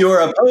fact that you're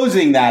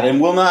opposing that and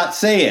will not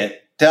say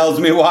it tells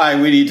me why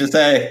we need to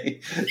say.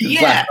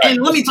 Yeah,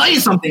 and let me tell you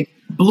something.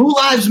 Blue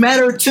lives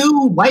matter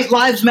too. White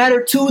lives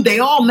matter too. They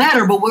all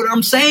matter. But what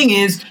I'm saying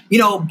is,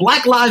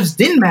 Black lives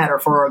didn't matter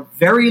for a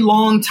very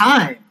long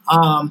time.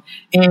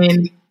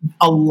 And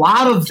a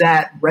lot of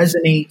that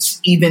resonates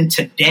even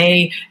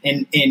today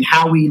in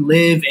how we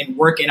live and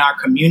work in our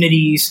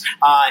communities.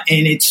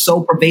 And it's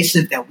so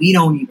pervasive that we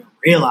don't even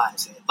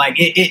realize it. Like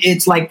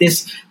it's like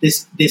this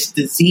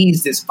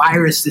disease, this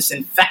virus, this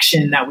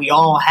infection that we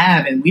all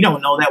have, and we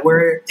don't know that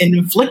we're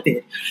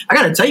inflicted. I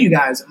got to tell you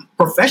guys,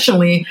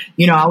 professionally,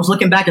 I was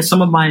looking back at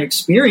some of my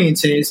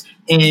experiences,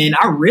 and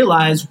I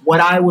realized what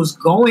I was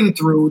going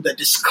through, the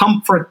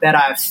discomfort that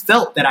I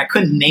felt that I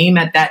couldn't name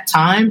at that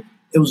time.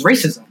 It was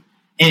racism,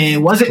 and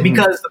it wasn't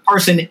because the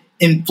person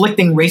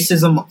inflicting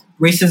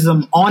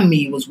racism on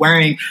me was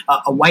wearing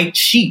a white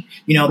sheet.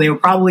 They were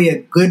probably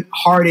a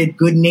good-hearted,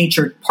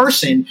 good-natured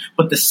person,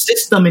 but the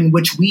system in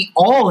which we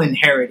all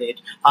inherited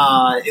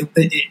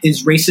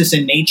is racist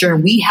in nature,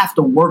 and we have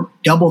to work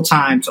double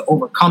time to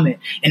overcome it.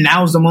 And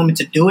now is the moment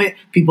to do it.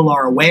 People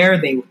are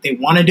aware. They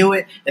want to do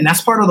it, and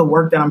that's part of the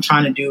work that I'm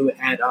trying to do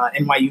at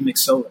NYU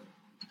McSilver.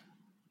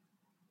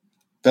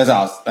 That's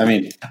awesome. I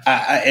mean,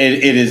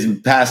 it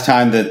is past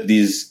time that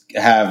these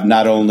have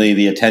not only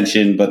the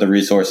attention, but the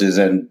resources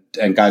and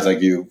guys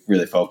like you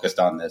really focused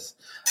on this.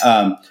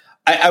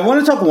 I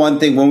want to talk one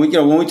thing when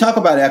we talk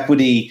about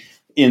equity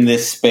in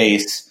this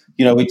space,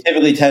 we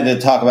typically tend to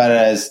talk about it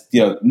as,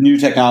 new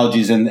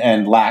technologies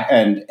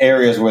and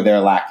areas where they're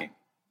lacking.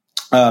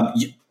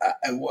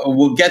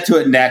 We'll get to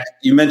it next.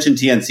 You mentioned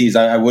TNCs.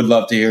 I would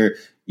love to hear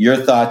your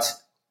thoughts.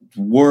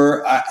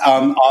 Were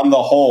on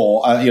the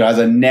whole, as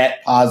a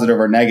net positive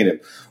or negative,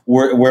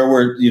 where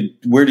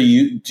do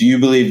you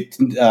believe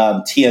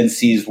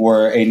TNCs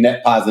were a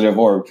net positive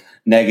or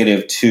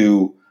negative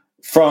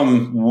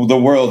from the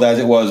world as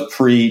it was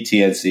pre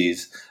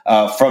TNCs,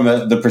 from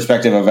the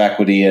perspective of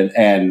equity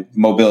and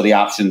mobility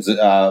options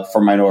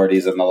for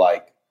minorities and the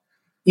like?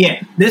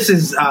 Yeah, this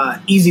is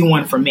easy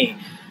one for me.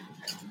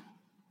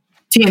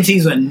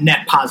 TNCs are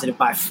net positive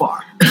by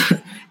far,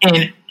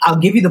 and I'll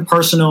give you the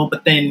personal,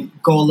 but then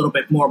go a little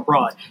bit more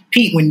broad.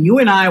 Pete, when you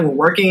and I were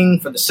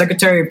working for the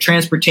Secretary of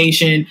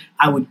Transportation,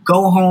 I would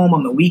go home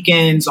on the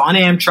weekends on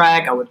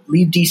Amtrak. I would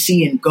leave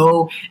DC and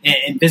go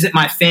and visit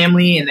my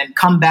family and then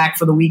come back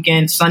for the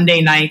weekend,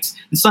 Sunday nights.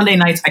 And Sunday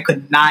nights, I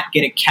could not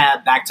get a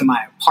cab back to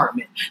my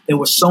apartment. There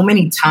were so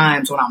many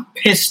times when I'm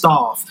pissed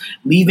off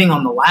leaving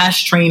on the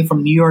last train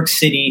from New York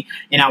City,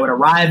 and I would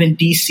arrive in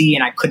DC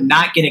and I could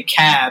not get a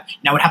cab,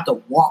 and I would have to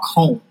walk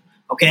home.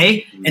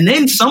 Okay. And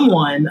then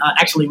someone,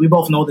 actually, we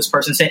both know this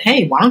person, said,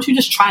 "Hey, why don't you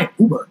just try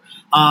Uber?"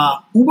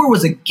 Uber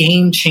was a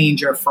game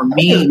changer for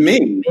me and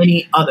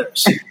many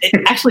others.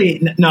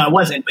 No, it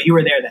wasn't, but you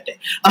were there that day.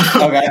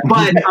 Okay.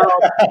 But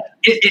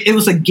it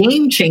was a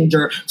game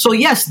changer. So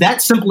yes,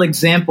 that simple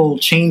example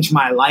changed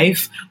my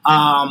life.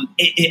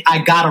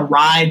 I got a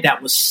ride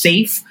that was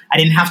safe. I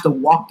didn't have to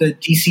walk the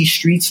DC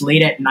streets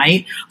late at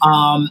night.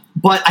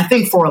 But I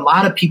think for a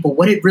lot of people,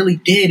 what it really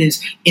did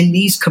is in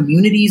these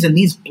communities, in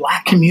these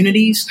Black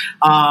communities,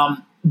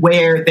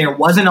 where there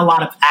wasn't a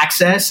lot of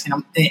access,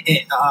 and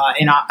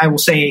I will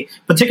say,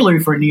 particularly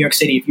for New York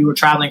City, if you were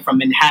traveling from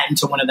Manhattan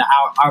to one of the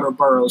outer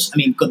boroughs, I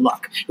mean, good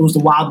luck. It was the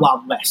wild,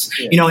 wild west.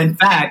 Yeah. In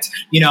fact,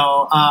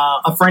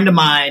 a friend of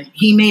mine,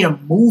 he made a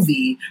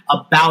movie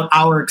about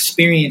our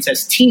experience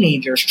as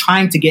teenagers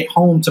trying to get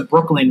home to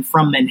Brooklyn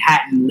from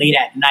Manhattan late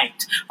at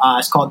night.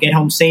 It's called Get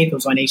Home Safe. It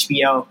was on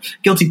HBO.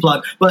 Guilty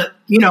plug. But,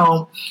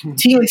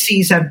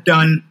 TNCs have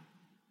done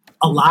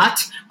a lot.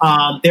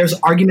 There's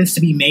arguments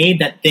to be made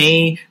that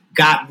they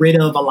got rid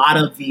of a lot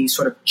of the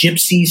sort of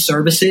gypsy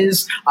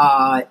services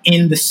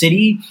in the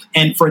city.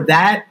 And for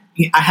that,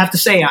 I have to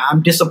say,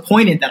 I'm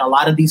disappointed that a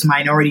lot of these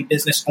minority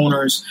business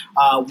owners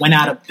went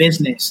out of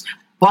business.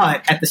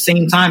 But at the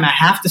same time, I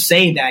have to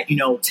say that,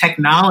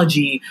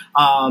 technology,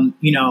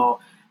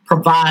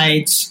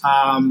 provides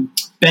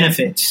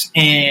benefits.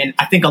 And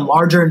I think a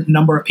larger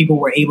number of people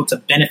were able to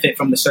benefit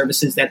from the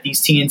services that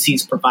these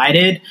TNCs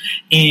provided.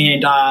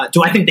 And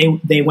do I think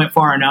they went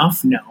far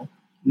enough? No,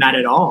 not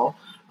at all.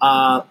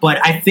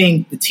 But I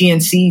think the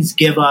TNCs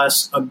give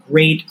us a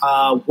great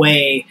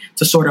way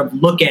to sort of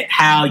look at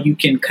how you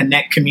can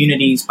connect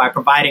communities by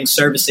providing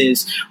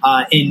services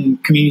in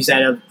communities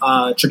that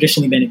have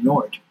traditionally been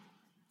ignored.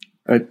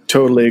 I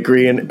totally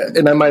agree.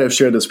 And I might have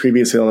shared this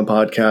previously on the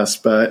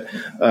podcast, but,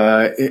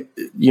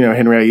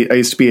 Henry, I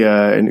used to be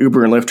an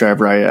Uber and Lyft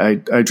driver.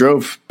 I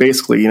drove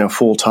basically,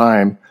 full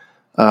time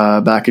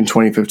back in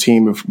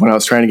 2015 when I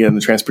was trying to get in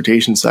the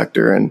transportation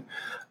sector. And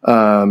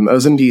I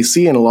was in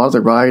DC, and a lot of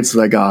the rides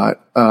that I got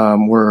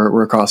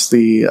were across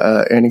the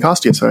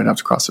Anacostia, so I'd have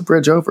to cross the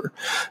bridge over.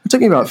 It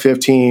took me about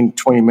 15,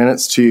 20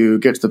 minutes to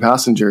get to the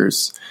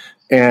passengers,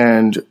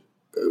 and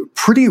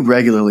pretty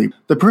regularly,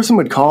 the person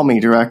would call me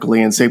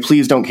directly and say,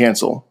 "Please don't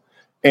cancel."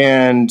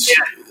 And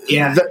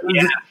yeah.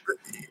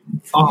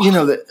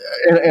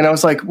 And I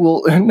was like,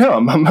 "Well, no,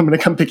 I'm going to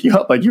come pick you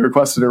up. Like, you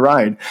requested a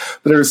ride."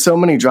 But there were so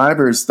many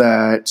drivers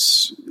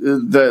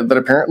that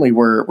apparently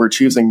were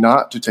choosing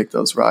not to take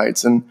those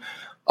rides, and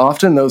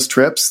often those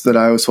trips that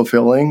I was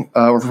fulfilling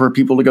were for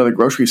people to go to the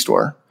grocery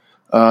store.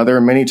 There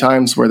were many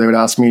times where they would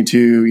ask me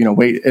to,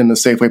 wait in the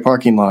Safeway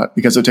parking lot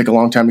because it would take a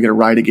long time to get a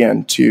ride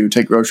again to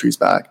take groceries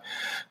back.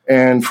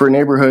 And for a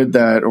neighborhood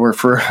or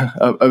for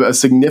a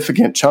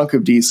significant chunk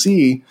of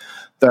DC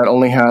that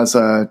only has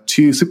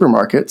 2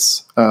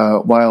 supermarkets,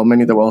 while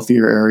many of the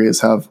wealthier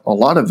areas have a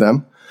lot of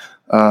them,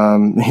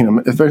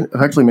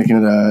 effectively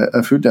making it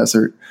a food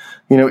desert,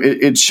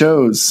 it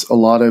shows a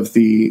lot of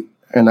the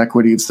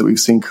inequities that we've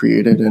seen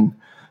created and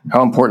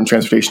how important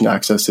transportation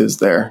access is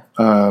there.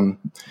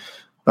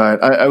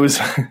 But I was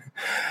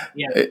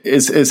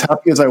as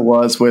happy as I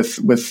was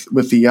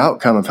with the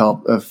outcome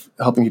of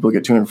helping people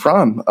get to and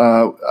from.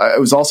 I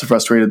was also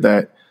frustrated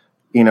that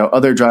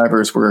other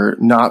drivers were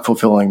not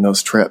fulfilling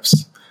those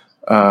trips.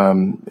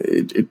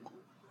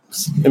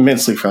 It's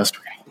immensely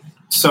frustrating.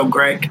 So,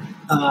 Greg,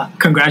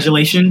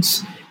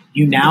 congratulations!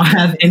 You now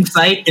have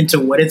insight into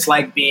what it's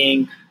like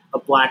being a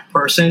Black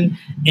person,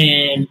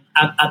 and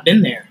I've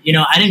been there.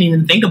 I didn't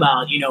even think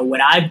about what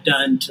I've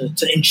done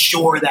to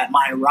ensure that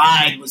my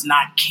ride was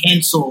not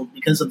canceled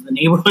because of the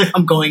neighborhood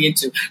I'm going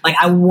into. Like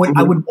I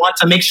would want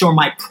to make sure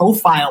my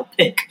profile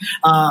pic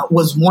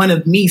was one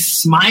of me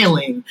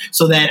smiling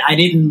so that I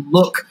didn't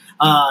look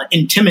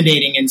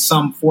intimidating in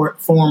some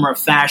form or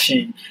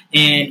fashion.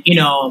 And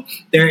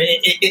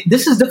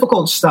this is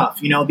difficult stuff.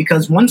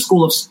 Because one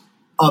school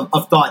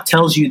of thought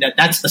tells you that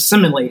that's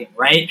assimilating,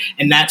 right?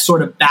 And that's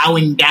sort of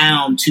bowing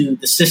down to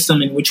the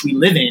system in which we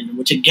live in,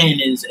 which again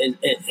is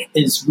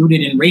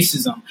rooted in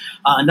racism.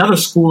 Another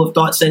school of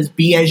thought says,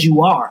 be as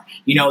you are.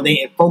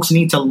 Folks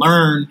need to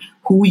learn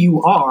who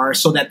you are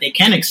so that they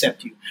can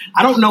accept you.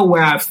 I don't know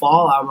where I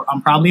fall.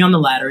 I'm probably on the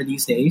latter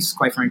these days,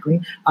 quite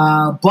frankly.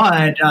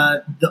 But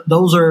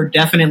those are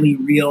definitely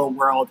real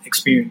world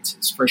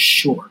experiences for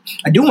sure.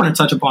 I do want to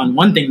touch upon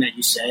one thing that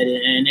you said,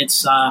 and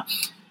it's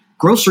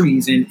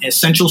groceries and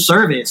essential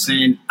service.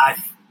 And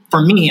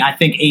for me, I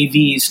think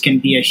AVs can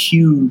be a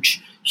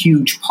huge,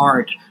 huge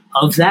part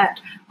of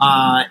that.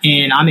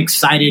 And I'm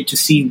excited to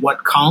see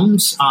what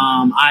comes.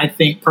 I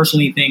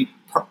personally think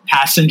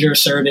passenger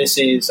service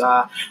is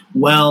down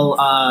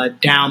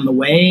the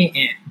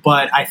way,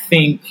 but I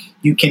think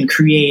you can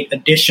create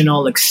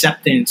additional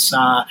acceptance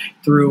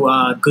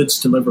through goods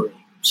delivery.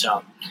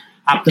 So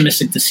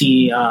optimistic to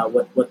see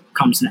what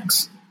comes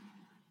next.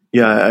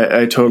 Yeah,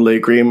 I totally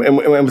agree. And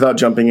without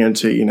jumping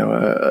into,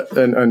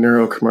 a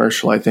neuro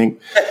commercial, I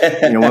think,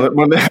 one of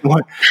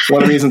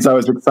the reasons I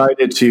was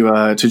excited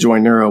to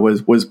join neuro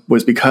was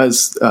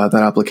because that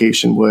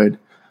application would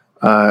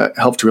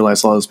help to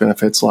realize a lot of those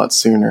benefits a lot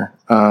sooner.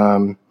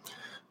 I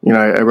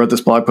wrote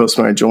this blog post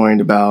when I joined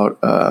about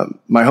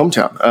my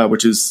hometown,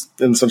 which is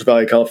in the Central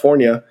Valley of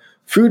California,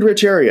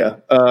 food-rich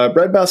area,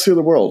 breadbasket of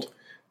the world,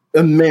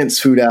 immense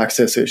food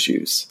access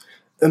issues,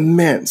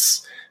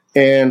 immense.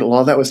 And a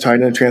lot of that was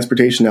tied into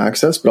transportation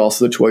access, but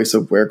also the choice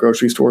of where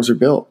grocery stores are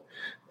built.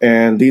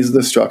 And these are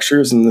the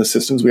structures and the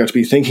systems we have to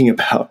be thinking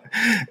about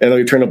and that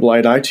we turn a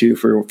blind eye to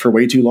for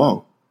way too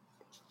long.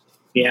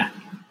 Yeah,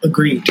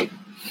 agreed. All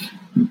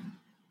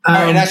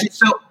right, actually,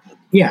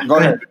 go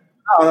ahead.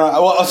 No.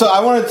 Well, so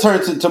I want to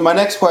turn to my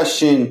next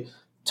question.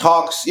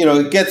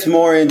 It gets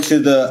more into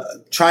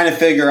the trying to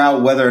figure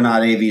out whether or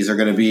not AVs are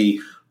going to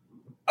be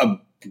a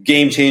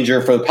game changer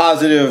for the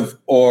positive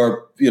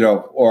or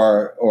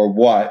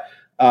what.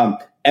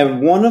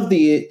 And one of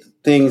the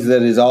things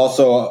that is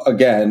also,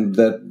 again,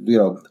 that,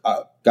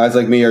 guys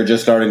like me are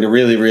just starting to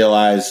really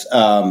realize,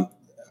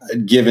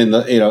 given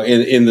the,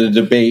 in the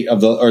debate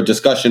or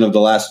discussion of the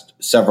last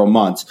several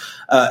months,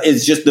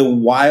 is just the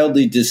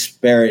wildly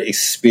disparate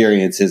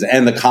experiences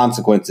and the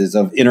consequences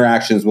of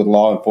interactions with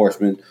law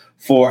enforcement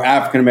for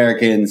African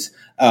Americans,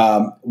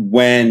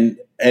 and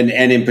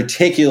in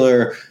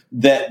particular,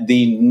 that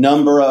the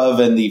number of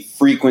and the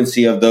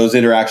frequency of those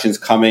interactions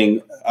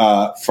coming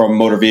from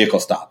motor vehicle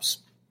stops.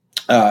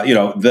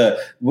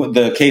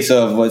 The case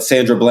of what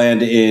Sandra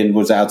Bland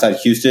was outside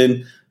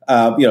Houston.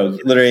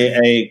 Literally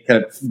a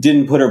kind of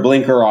didn't put her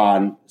blinker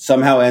on,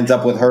 somehow ends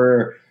up with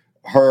her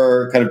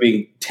kind of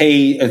being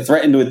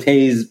threatened with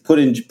tase, put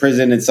in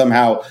prison, and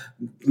somehow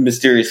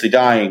mysteriously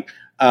dying.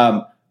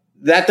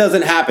 That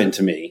doesn't happen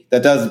to me.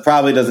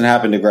 Probably doesn't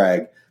happen to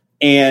Greg.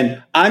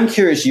 And I'm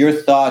curious your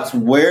thoughts.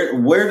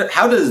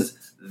 How does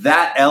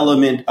that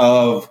element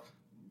of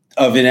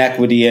of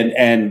inequity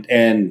and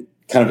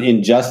kind of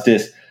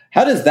injustice.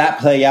 How does that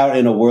play out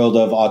in a world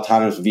of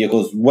autonomous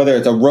vehicles? Whether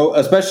it's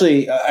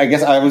especially, I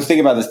guess I was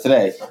thinking about this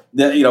today.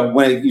 That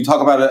when you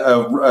talk about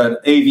an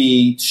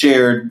AV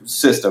shared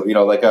system,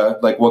 like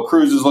what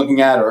Cruise is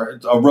looking at, or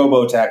a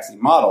robo-taxi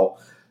model.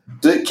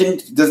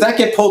 Does that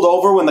get pulled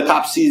over when the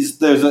cop sees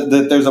there's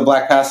a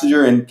black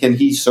passenger, and can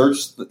he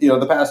search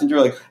the passenger?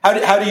 Like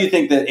how do you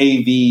think that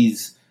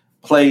AVs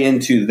play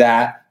into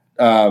that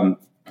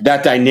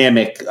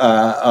dynamic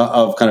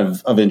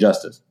of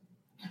injustice?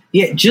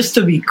 Yeah, just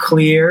to be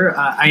clear,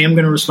 I am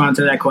going to respond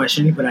to that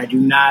question, but I do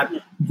not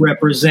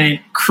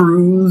represent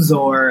Cruise,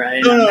 or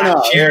I'm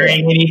not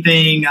sharing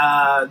anything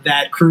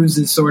that Cruise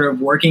is sort of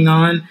working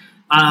on.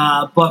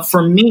 But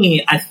for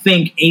me, I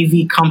think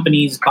AV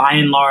companies, by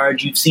and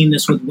large, you've seen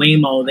this with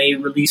Waymo, they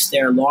released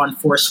their law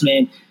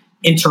enforcement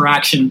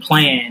interaction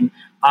plan.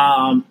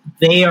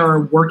 They are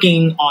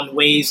working on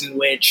ways in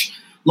which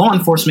law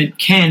enforcement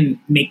can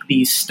make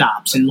these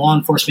stops, and law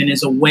enforcement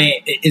is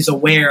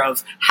aware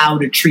of how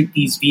to treat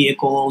these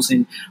vehicles,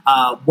 and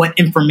what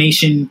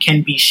information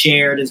can be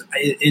shared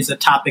is a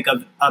topic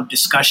of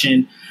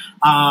discussion.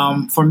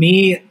 For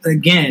me,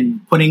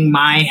 again, putting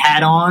my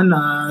hat on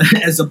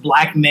as a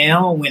black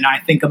male, when I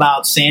think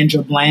about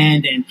Sandra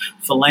Bland and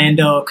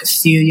Philando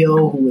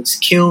Castillo, who was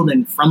killed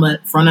in front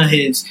of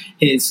his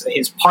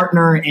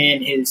partner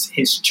and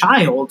his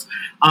child,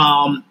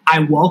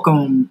 I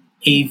welcome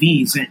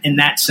AVs in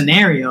that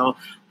scenario,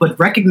 but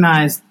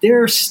recognize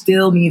there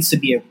still needs to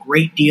be a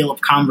great deal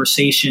of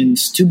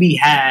conversations to be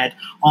had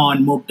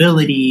on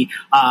mobility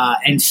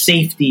and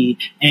safety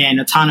and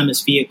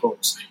autonomous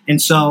vehicles.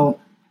 And so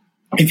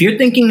if you're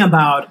thinking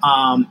about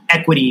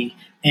equity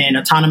and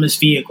autonomous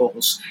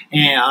vehicles,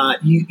 and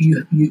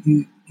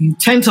you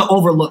tend to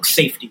overlook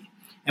safety.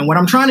 And what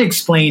I'm trying to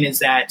explain is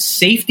that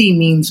safety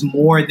means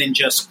more than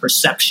just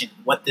perception,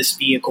 what this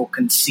vehicle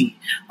can see.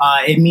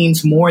 It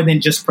means more than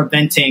just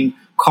preventing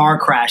car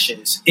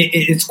crashes.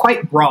 It's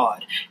quite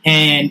broad.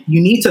 And you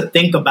need to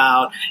think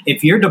about,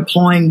 if you're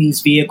deploying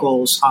these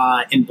vehicles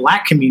in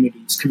black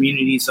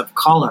communities of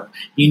color,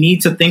 you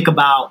need to think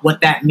about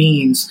what that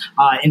means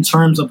in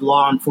terms of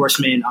law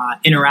enforcement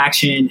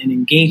interaction and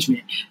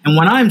engagement. And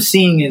what I'm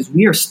seeing is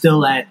we are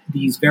still at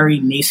these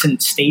very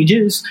nascent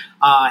stages,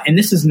 and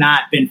this has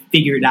not been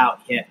figured out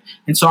yet.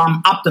 And so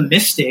I'm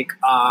optimistic,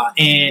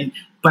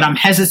 but I'm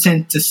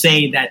hesitant to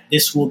say that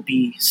this will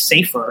be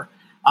safer.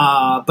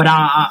 But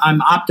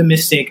I'm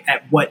optimistic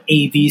at what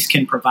AVs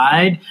can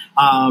provide.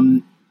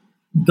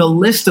 The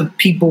list of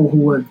people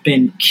who have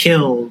been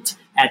killed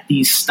at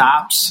these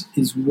stops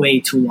is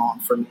way too long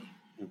for me.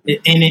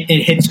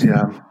 It hits me.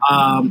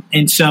 Yeah.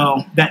 And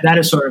so that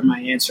is sort of my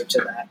answer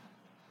to that.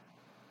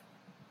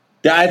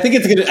 Yeah, I think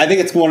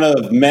it's one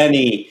of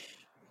many,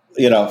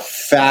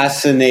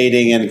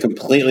 fascinating and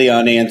completely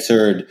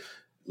unanswered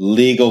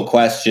legal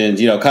questions,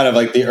 kind of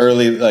like the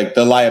early, like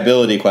the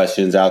liability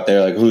questions out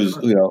there, like who's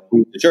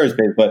insurance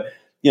pays. But,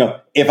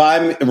 if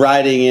I'm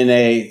riding in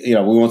a, we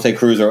won't say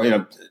Cruise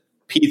or,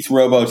 Pete's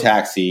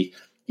robo-taxi,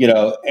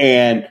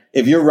 and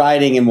if you're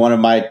riding in one of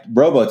my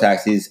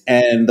robo-taxis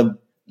and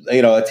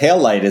a tail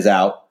light is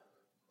out,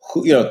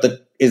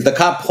 is the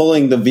cop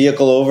pulling the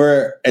vehicle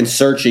over and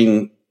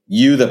searching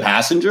you, the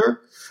passenger?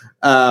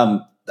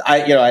 Again,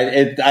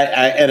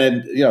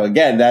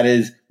 that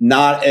is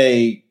not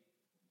a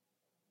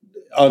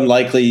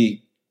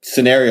unlikely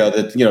scenario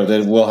that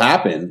that will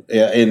happen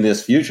in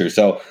this future.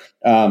 So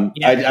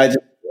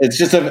it's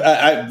just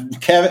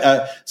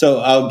Kevin. So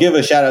I'll give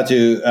a shout out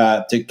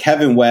to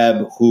Kevin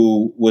Webb,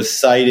 who was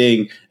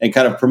citing and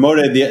kind of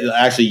promoted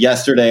actually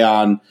yesterday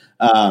on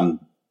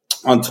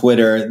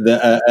Twitter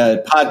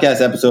the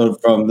podcast episode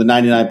from the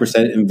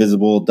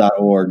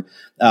 99percentinvisible.org,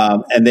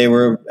 and they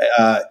were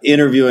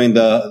interviewing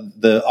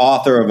the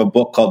author of a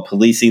book called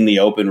Policing the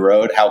Open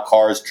Road: How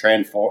Cars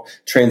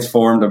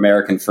Transformed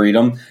American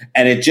Freedom.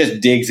 And it just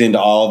digs into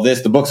all of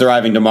this. The book's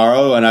arriving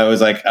tomorrow, and I was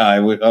like,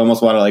 I would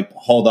almost want to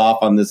hold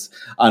off on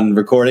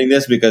recording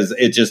this because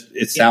it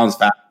sounds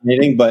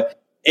fascinating. But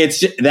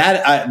it's just,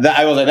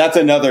 I was like, that's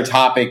another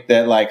topic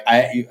that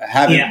I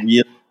haven't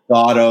really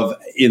thought of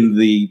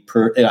in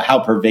how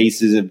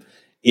pervasive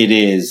it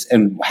is,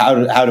 and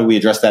how do we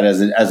address that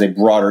as a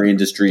broader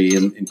industry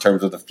in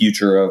terms of the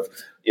future of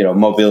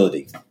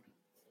mobility.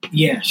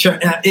 Yeah, sure.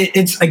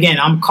 It's again,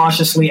 I'm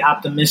cautiously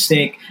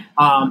optimistic.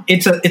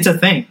 It's a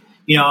thing.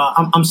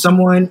 I'm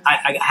someone.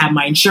 I have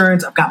my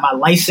insurance. I've got my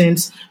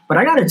license, but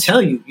I got to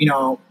tell you,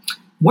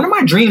 one of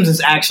my dreams is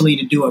actually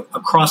to do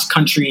a cross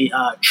country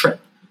trip.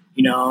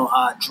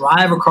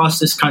 Drive across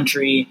this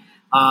country.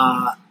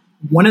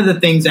 One of the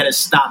things that has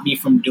stopped me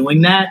from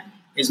doing that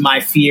is my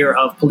fear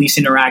of police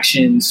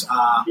interactions,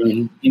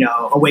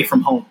 away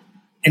from home.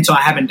 And so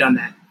I haven't done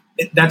that.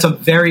 That's a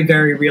very,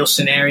 very real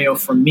scenario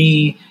for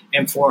me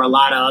and for a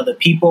lot of other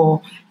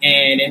people.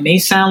 And it may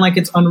sound like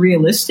it's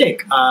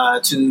unrealistic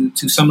to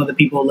some of the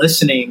people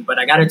listening, but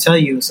I got to tell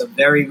you, it's a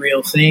very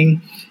real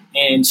thing.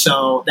 And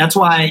so that's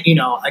why,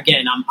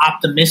 again, I'm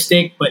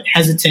optimistic, but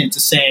hesitant to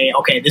say,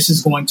 okay, this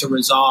is going to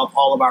resolve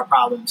all of our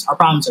problems. Our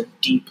problems are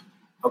deep.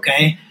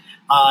 Okay.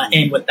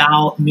 And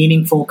without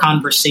meaningful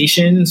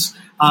conversations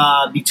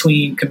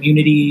between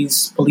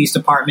communities, police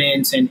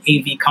departments, and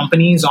AV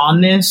companies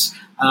on this,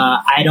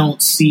 I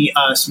don't see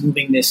us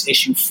moving this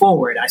issue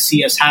forward. I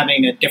see us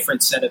having a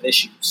different set of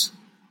issues.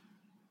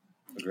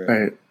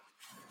 Right.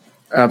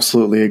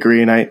 Absolutely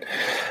agree. And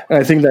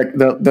I think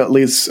that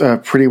leads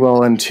pretty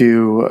well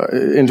into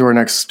our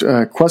next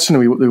question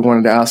we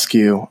wanted to ask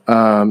you.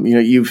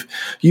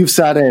 You've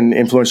sat in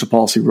influential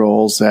policy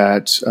roles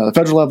at the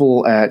federal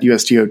level at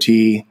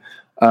USDOT,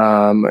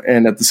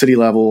 and at the city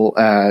level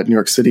at New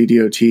York City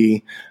DOT.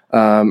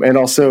 And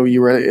also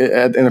you were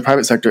in the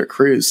private sector at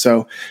Cruise.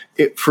 So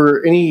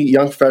for any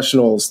young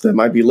professionals that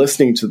might be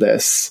listening to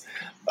this,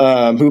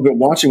 who've been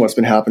watching what's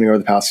been happening over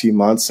the past few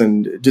months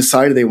and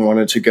decided they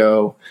wanted to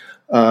go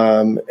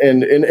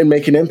and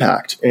make an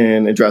impact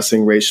in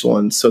addressing racial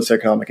and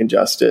socioeconomic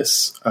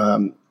injustice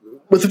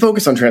with a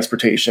focus on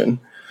transportation,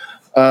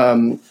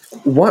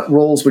 what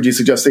roles would you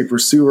suggest they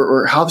pursue,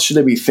 or how should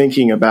they be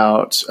thinking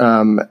about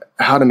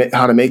how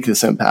to make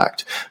this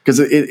impact? Because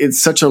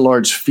it's such a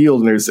large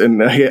field,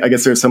 and I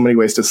guess there's so many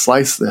ways to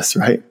slice this,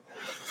 right?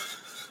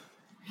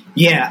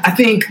 Yeah, I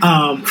think,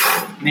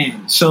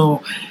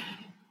 so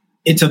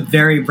it's a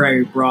very,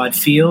 very broad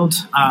field.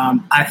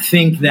 I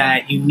think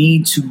that you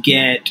need to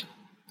get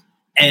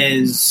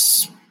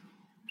as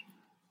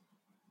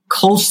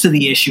close to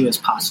the issue as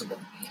possible.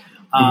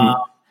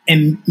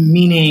 And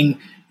meaning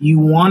you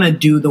want to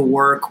do the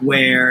work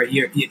where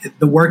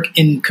the work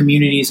in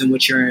communities in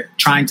which you're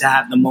trying to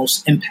have the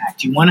most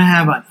impact. You want to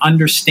have an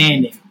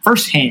understanding,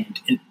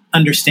 firsthand, an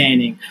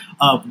understanding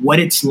of what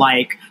it's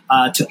like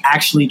to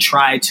actually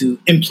try to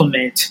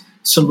implement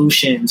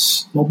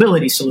solutions,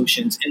 mobility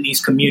solutions in these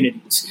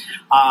communities.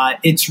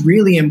 It's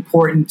really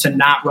important to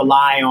not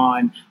rely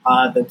on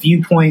the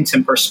viewpoints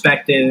and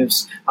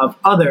perspectives of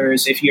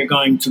others if you're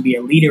going to be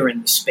a leader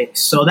in the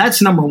space. So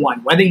that's number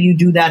one. Whether you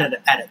do that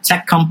at a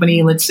tech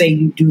company, let's say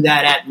you do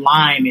that at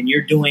Lime and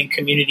you're doing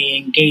community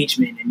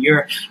engagement and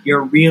you're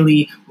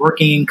really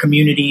working in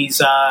communities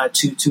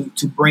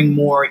to bring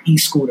more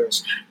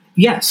e-scooters.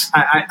 Yes,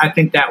 I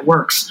think that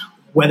works.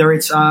 Whether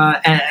it's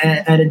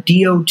at a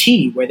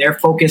DOT where they're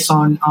focused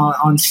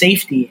on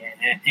safety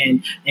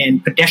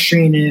and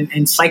pedestrian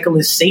and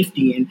cyclist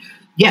safety. And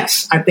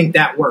yes, I think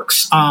that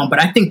works.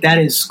 But I think that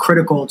is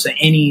critical to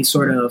any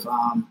sort of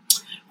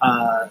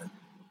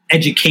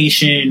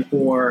education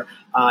or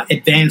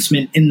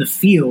advancement in the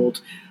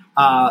field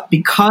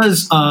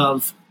because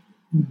of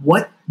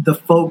what the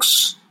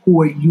folks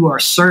who you are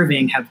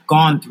serving have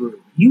gone through.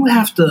 You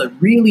have to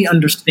really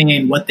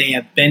understand what they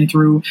have been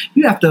through.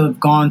 You have to have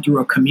gone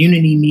through a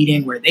community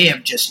meeting where they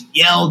have just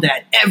yelled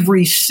at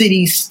every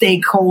city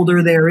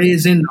stakeholder there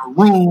is in the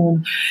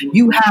room.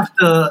 You have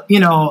to,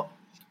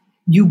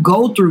 you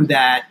go through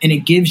that and it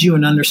gives you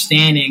an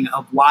understanding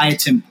of why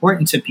it's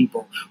important to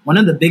people. One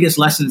of the biggest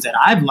lessons that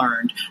I've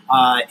learned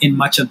in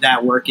much of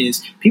that work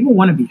is people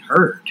want to be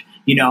heard.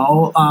 When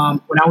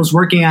I was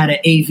working at an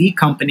AV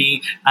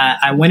company,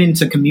 I went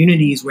into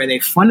communities where they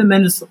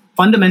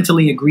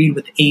fundamentally agreed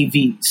with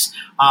AVs.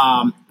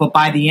 But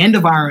by the end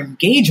of our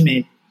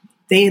engagement,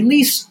 they at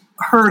least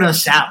heard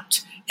us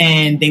out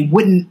and they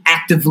wouldn't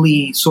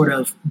actively sort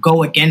of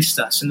go against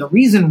us. And the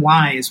reason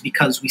why is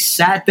because we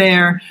sat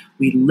there,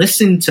 we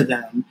listened to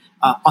them,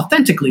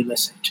 authentically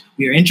listened.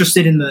 We were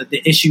interested in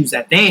the issues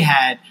that they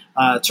had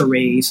to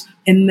raise.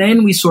 And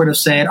then we sort of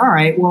said, all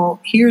right,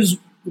 well, here's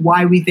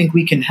why we think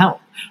we can help.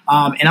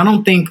 And I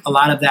don't think a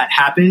lot of that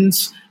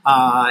happens.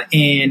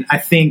 And I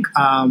think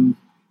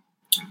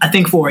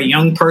for a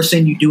young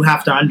person, you do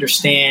have to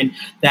understand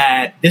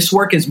that this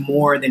work is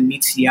more than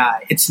meets the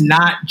eye. It's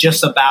not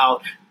just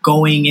about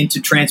going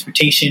into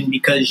transportation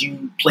because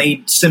you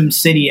played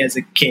SimCity as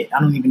a kid. I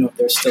don't even know if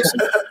there's still some.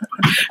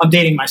 I'm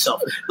dating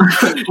myself.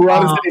 We're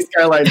on the City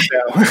Skylines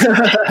now.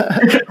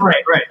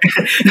 Right.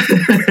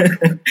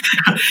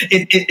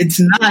 It's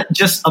not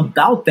just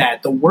about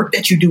that. The work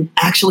that you do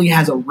actually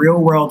has a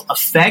real world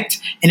effect.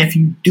 And if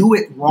you do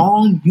it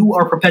wrong, you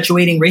are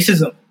perpetuating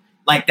racism.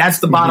 Like that's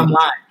the bottom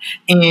line.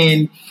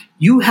 And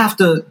you have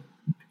to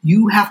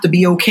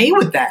be okay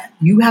with that.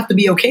 You have to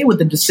be okay with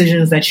the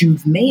decisions that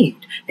you've made,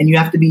 and you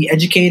have to be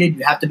educated.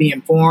 You have to be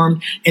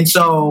informed. And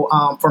so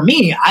for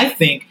me, I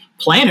think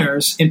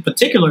planners in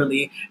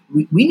particularly,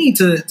 we need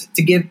to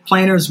give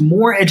planners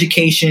more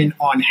education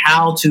on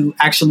how to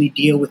actually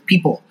deal with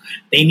people.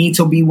 They need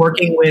to be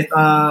working with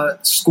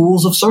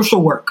schools of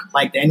social work,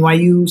 like the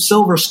NYU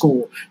McSilver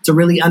School, to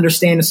really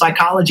understand the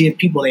psychology of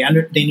people. They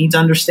need to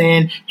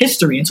understand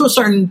history, and to a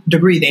certain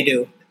degree they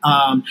do.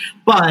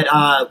 But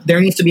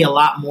there needs to be a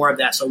lot more of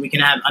that so we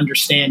can have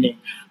understanding.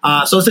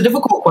 So it's a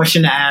difficult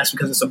question to ask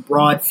because it's a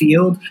broad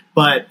field.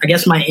 But I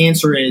guess my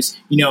answer is,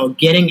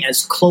 getting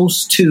as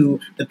close to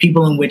the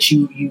people in which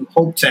you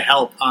hope to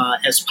help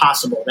as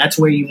possible. That's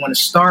where you want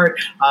to start,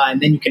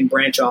 and then you can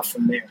branch off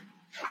from there.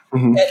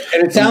 Mm-hmm.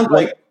 And it sounds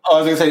like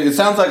it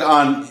sounds like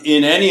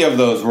in any of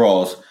those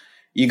roles,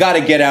 you got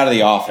to get out of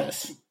the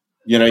office.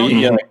 You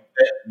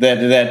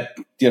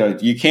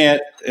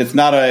can't. It's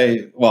not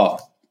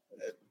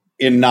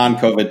in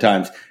non-COVID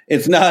times.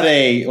 It's not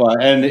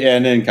and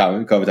in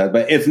COVID times,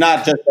 but it's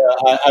not just.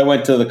 I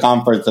went to the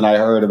conference and I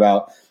heard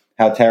about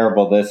how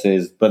terrible this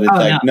is, but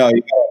it's no,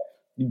 you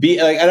gotta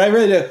be like, and I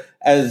really do.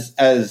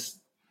 As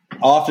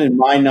often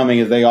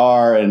mind-numbing as they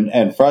are,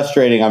 and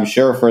frustrating, I'm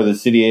sure, for the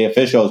city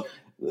officials.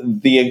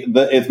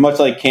 It's much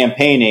like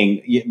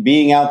campaigning.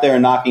 Being out there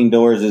and knocking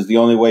doors is the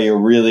only way you're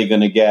really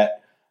going to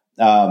get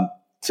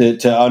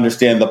to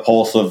understand the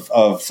pulse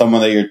of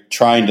someone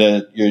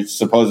that you're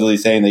supposedly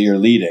saying that you're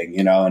leading,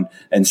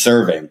 and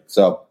serving.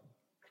 So,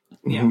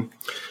 yeah.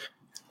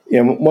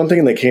 Yeah. One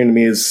thing that came to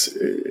me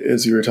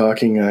as you were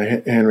talking,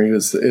 Henry,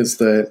 is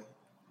that,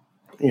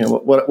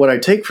 what I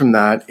take from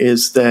that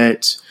is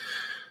that,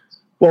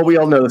 well, we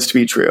all know this to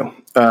be true.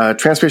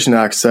 Transportation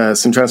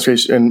access and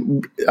transportation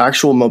and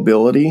actual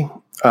mobility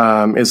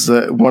is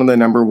one of the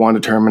number one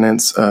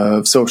determinants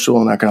of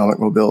social and economic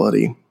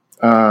mobility.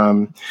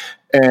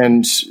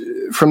 And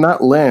from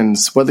that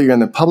lens, whether you're in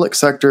the public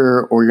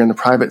sector or you're in the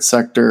private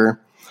sector,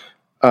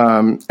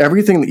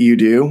 everything that you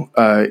do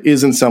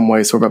is in some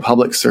way sort of a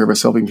public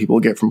service, helping people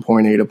get from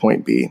point A to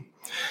point B.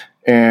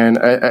 And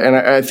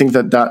I think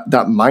that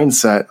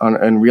mindset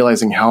and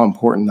realizing how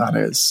important that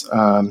is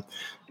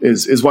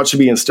what should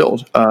be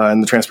instilled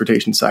in the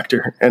transportation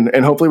sector.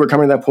 And hopefully we're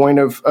coming to that point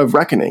of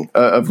reckoning,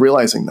 of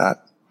realizing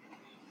that.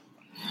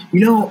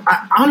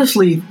 I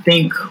honestly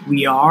think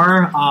we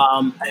are.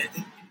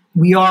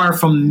 We are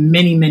from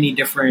many, many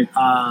different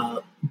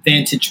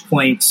vantage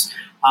points.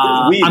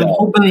 I'm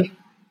hoping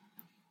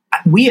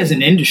we as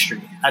an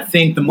industry, I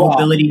think the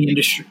mobility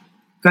industry.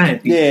 Go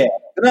ahead. Pete. Yeah.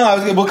 No, I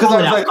was because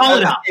I was like, call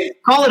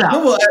it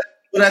out.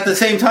 But at the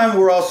same time,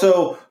 we're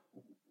also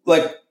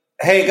like,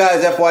 hey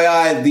guys,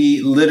 FYI,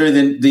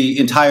 the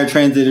entire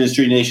transit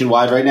industry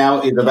nationwide right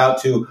now is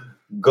about to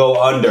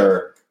go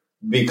under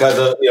because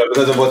of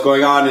what's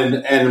going on,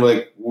 and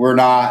like we're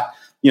not,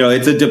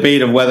 it's a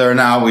debate of whether or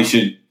not we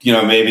should,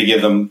 maybe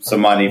give them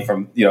some money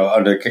from,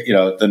 under,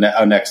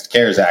 the next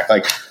CARES Act.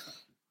 Like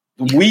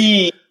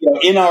we,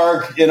 in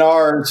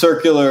our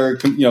circular,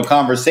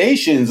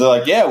 conversations are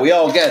like, yeah, we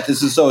all get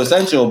this is so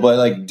essential, but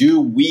like, do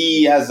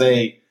we as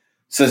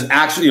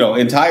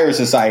entire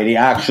society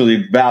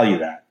actually value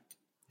that?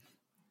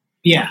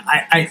 Yeah,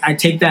 I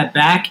take that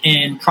back,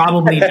 and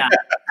probably not.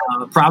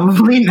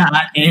 Probably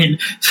not. And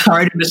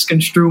sorry to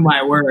misconstrue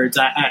my words.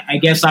 I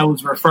guess I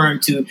was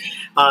referring to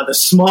the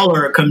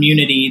smaller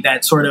community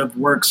that sort of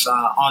works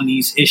on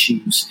these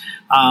issues.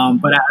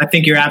 But I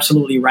think you're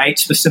absolutely right,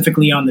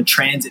 specifically on the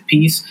transit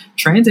piece.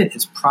 Transit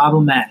is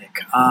problematic.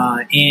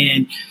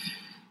 And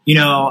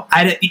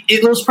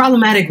it was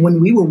problematic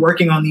when we were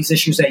working on these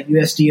issues at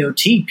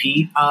USDOT,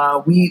 Pete.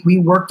 We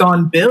worked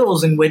on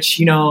bills in which,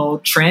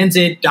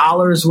 transit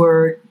dollars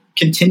were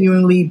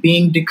continually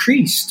being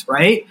decreased,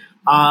 right?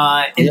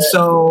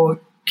 So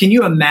can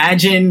you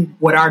imagine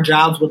what our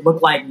jobs would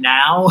look like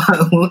now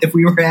if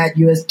we were at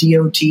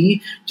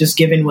USDOT, just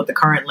given what the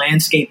current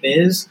landscape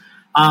is?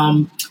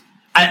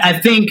 I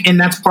think, and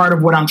that's part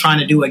of what I'm trying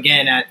to do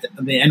again at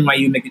the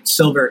NYU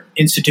McSilver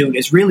Institute,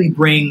 is really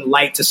bring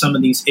light to some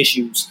of these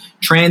issues.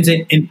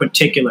 Transit in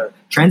particular.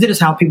 Transit is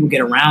how people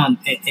get around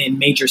in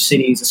major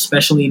cities,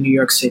 especially New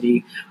York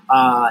City.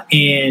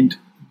 And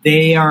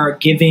they are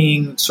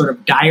giving sort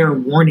of dire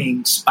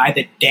warnings by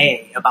the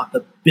day about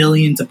the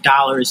billions of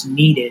dollars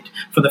needed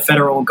for the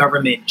federal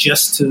government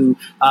just for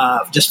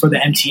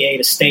the MTA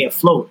to stay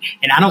afloat.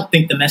 And I don't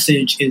think the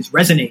message is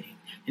resonating.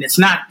 And it's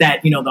not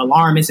that, the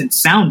alarm isn't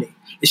sounding.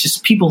 It's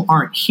just people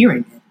aren't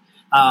hearing it.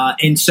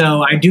 And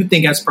so I do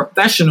think as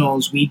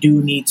professionals, we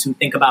do need to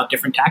think about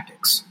different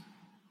tactics.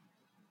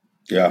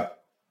 Yeah.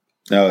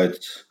 No,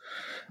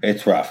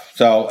 it's rough.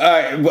 So,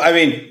 I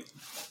mean,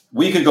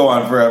 we could go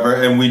on forever,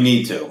 and we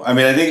need to. I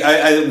mean, I think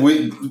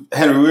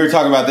Henry, we were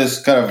talking about this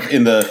kind of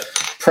in the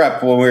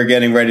prep when we were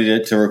getting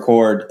ready to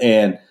record.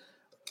 And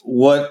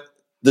what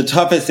the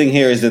toughest thing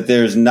here is that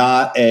there's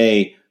not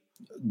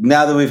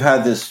now that we've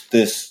had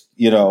this,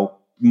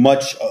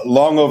 much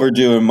long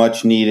overdue and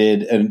much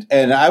needed.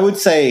 And I would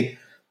say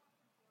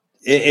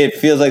it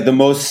feels like the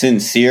most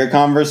sincere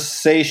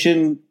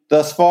conversation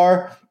thus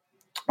far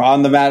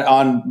on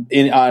on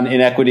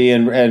inequity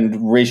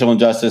and racial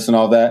injustice and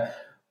all that.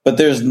 But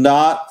there's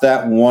not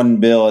that one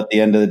bill at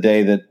the end of the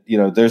day that,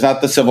 there's not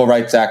the Civil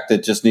Rights Act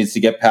that just needs to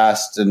get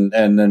passed. And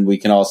then we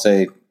can all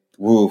say,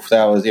 woof,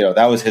 that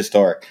was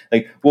historic.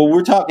 Like what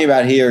we're talking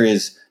about here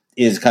is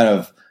kind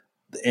of,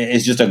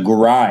 it's just a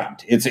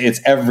grind.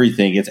 It's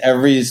everything. It's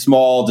every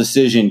small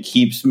decision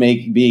keeps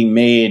being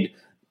made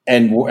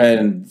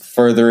and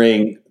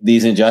furthering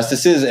these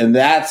injustices. And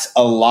that's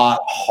a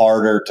lot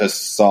harder to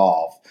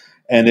solve.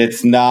 And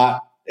it's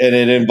not, and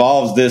it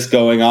involves this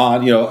going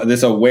on,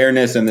 this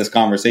awareness and this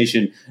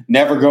conversation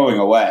never going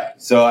away.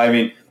 So, I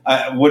mean,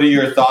 what are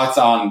your thoughts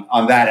on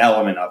that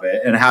element of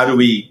it? And how do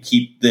we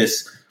keep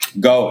this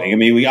going? I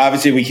mean, we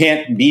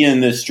can't be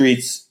in the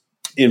streets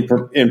in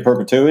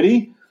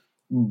perpetuity,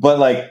 but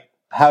like,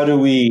 how do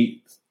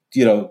we,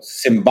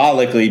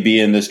 symbolically be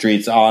in the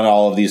streets on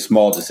all of these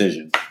small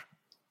decisions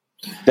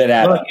that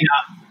add up?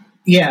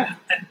 Yeah.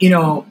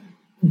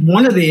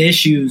 one of the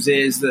issues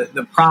is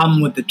the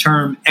problem with the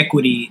term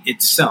equity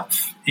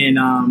itself.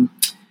 And,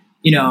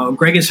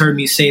 Greg has heard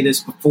me say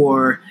this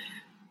before.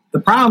 The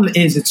problem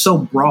is it's so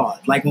broad.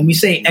 Like when we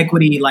say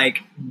equity,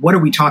 like what are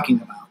we talking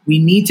about? We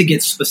need to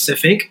get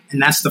specific,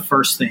 and that's the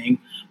first thing.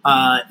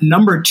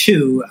 Number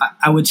two,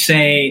 I would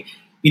say,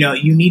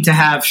 you need to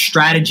have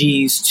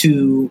strategies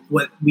to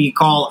what we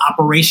call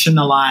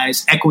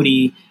operationalize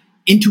equity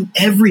into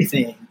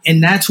everything.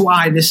 And that's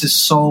why this is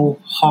so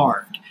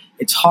hard.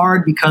 It's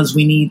hard because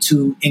we need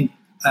to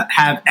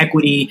have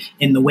equity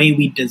in the way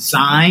we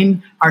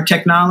design our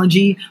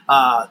technology,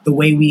 the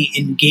way we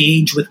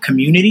engage with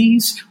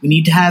communities. We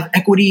need to have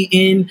equity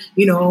in,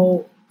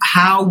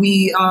 how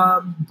we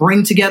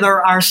bring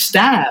together our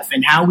staff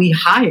and how we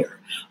hire.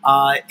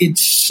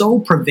 It's so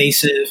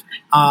pervasive.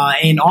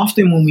 And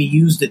often when we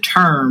use the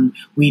term,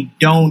 we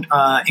don't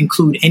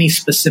include any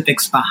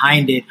specifics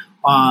behind it.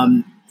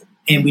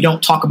 And we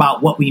don't talk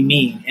about what we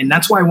mean. And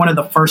that's why one of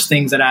the first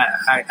things that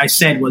I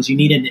said was you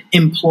need an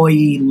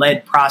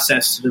employee-led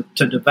process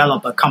to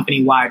develop a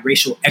company-wide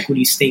racial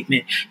equity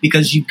statement,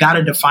 because you've got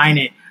to define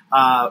it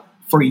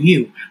for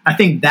you. I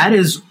think that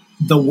is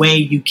the way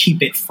you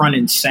keep it front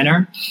and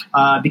center,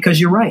 because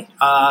you're right.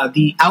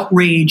 The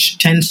outrage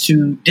tends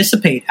to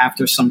dissipate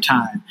after some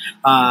time.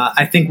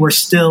 I think we're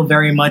still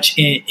very much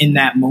in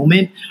that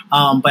moment.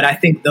 But I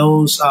think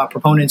those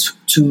proponents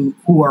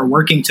who are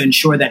working to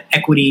ensure that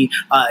equity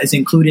is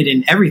included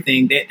in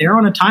everything, they're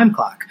on a time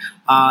clock.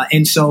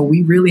 And so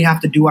we really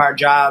have to do our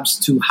jobs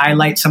to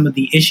highlight some of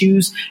the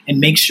issues and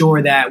make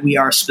sure that we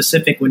are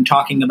specific when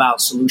talking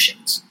about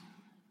solutions.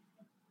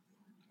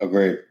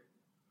 Agreed.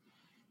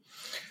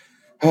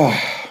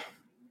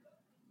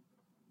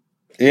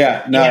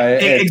 Yeah, no,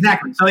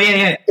 exactly. So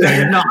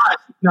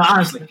no,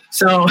 honestly.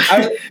 So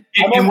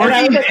in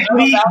working with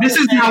equity, this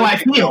is how I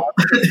feel.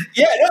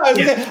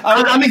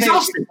 I'm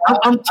exhausted.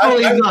 I'm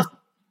totally exhausted.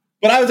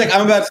 But I was like,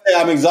 I'm about to say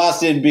I'm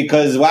exhausted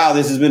because wow,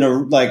 this has been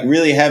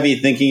really heavy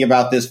thinking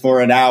about this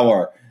for an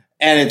hour,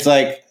 and it's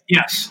like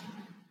yes,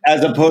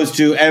 as opposed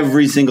to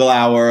every single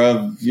hour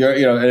of your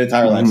an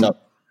entire life. So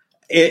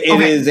it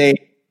is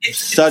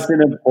such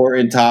an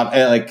important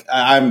topic.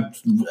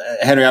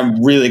 Henry,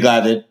 I'm really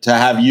glad to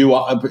have you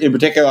in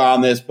particular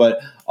on this,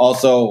 but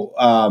also,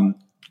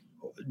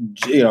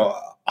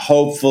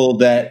 hopeful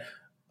that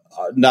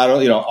not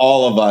only,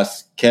 all of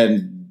us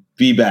can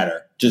be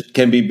better, just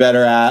can be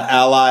better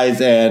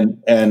allies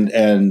and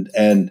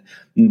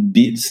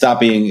stop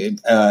being,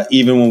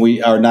 even when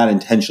we are not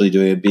intentionally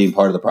doing it, being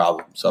part of the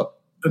problem. So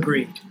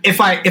agreed.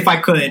 If I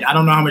could, I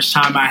don't know how much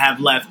time I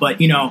have left,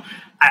 but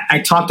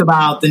I talked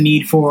about the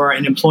need for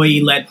an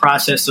employee-led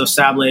process to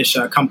establish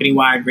a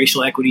company-wide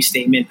racial equity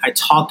statement. I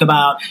talked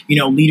about,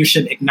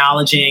 leadership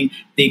acknowledging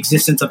the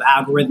existence of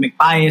algorithmic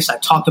bias. I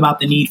talked about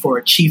the need for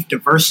a chief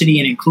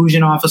diversity and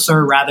inclusion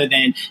officer rather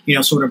than,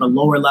 sort of a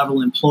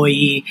lower-level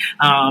employee.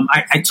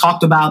 I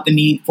talked about the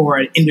need for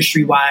an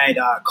industry-wide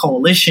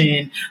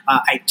coalition.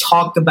 I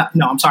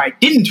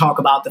didn't talk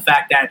about the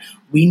fact that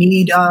we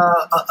need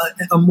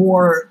a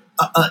more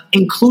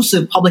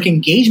inclusive public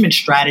engagement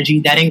strategy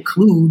that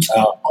includes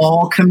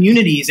all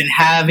communities and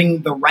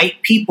having the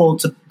right people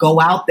to go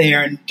out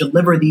there and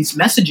deliver these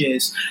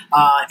messages.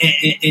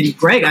 And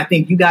Greg, I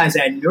think you guys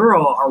at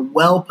Neuro are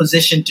well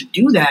positioned to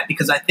do that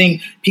because I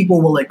think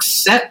people will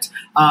accept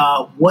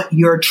what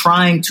you're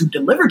trying to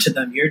deliver to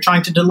them. You're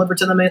trying to deliver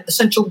to them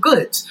essential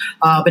goods.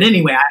 But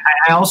anyway,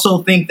 I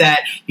also think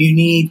that you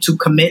need to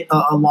commit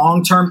a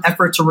long-term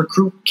effort to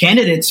recruit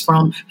candidates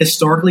from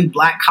historically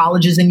Black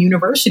colleges and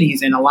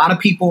universities. And a lot of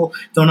people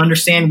don't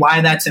understand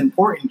why that's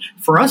important.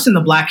 For us in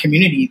the Black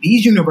community,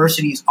 these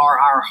universities are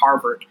our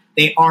Harvard.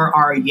 They are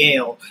our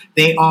Yale.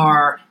 They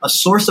are a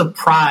source of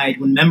pride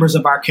when members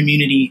of our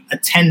community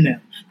attend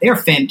them. They are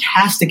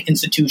fantastic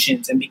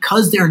institutions. And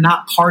because they're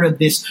not part of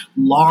this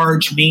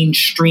large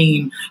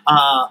mainstream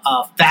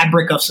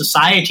fabric of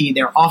society,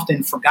 they're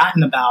often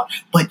forgotten about.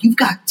 But you've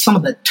got some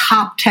of the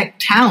top tech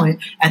talent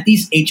at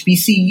these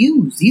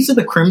HBCUs. These are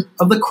the cream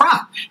of the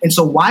crop. And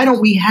so why don't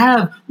we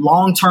have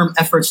long-term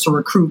efforts to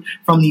recruit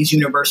from these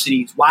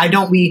universities? Why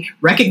don't we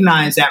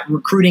recognize that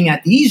recruiting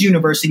at these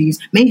universities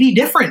may be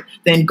different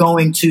than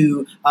going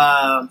to,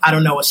 a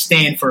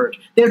Stanford?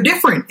 They're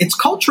different. It's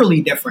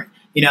culturally different.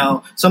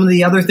 Some of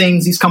the other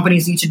things these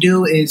companies need to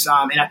do is,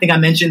 and I think I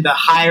mentioned the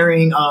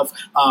hiring of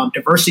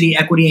diversity,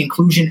 equity,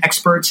 inclusion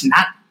experts,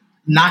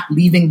 not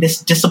leaving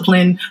this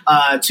discipline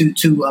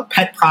to a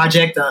pet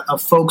project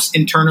of folks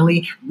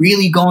internally,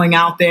 really going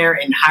out there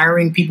and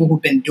hiring people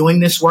who've been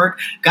doing this work.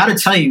 Got to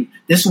tell you,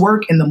 this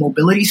work in the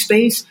mobility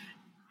space,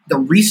 the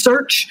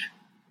research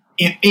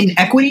in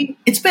equity,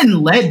 it's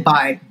been led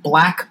by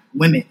Black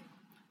women.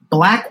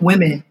 Black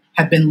women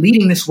have been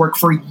leading this work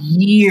for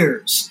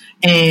years.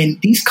 And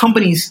these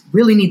companies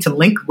really need to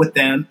link with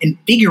them and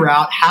figure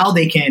out how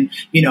they can,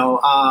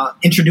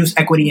 introduce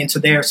equity into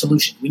their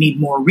solution. We need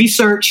more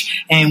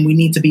research and we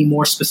need to be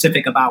more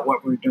specific about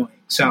what we're doing.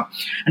 So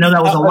I know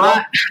that was a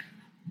lot,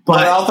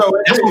 but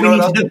that's what we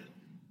need to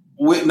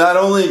do. Not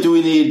only do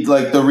we need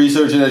the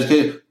research and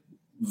education,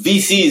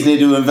 VCs need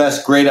to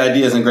invest great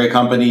ideas in great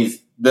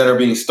companies that are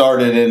being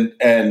started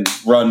and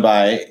run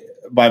by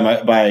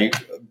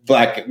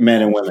Black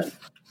men and women.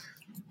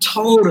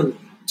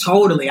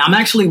 Totally. I'm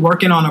actually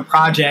working on a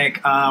project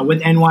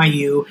with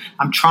NYU.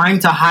 I'm trying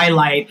to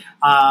highlight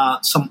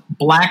some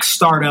Black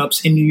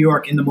startups in New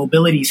York in the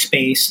mobility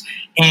space.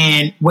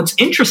 And what's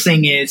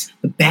interesting is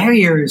the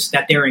barriers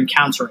that they're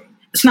encountering.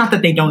 It's not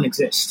that they don't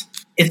exist.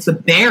 It's the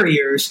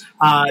barriers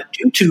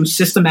due to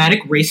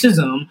systematic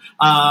racism.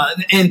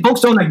 And folks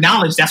don't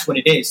acknowledge that's what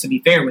it is, to be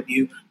fair with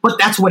you. But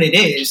that's what it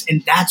is.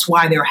 And that's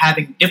why they're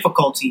having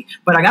difficulty.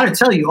 But I got to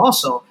tell you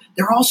also,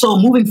 they're also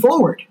moving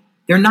forward.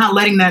 They're not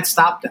letting that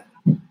stop them.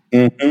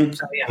 Mm-hmm.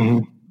 So, yeah.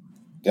 Mm-hmm.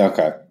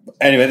 Okay.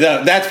 Anyway,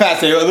 that's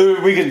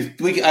fascinating.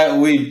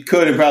 We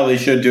could and probably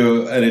should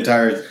do an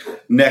entire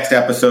next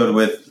episode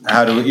with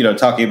how to,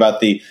 talking about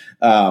the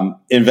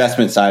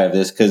investment side of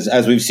this, because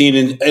as we've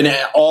seen in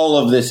all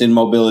of this in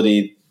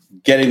mobility,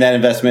 getting that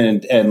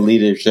investment and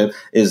leadership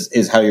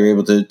is how you're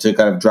able to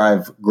kind of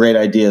drive great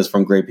ideas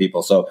from great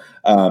people. So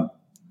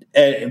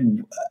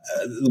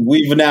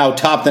we've now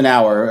topped an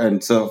hour,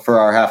 and so for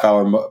our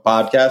half-hour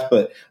podcast,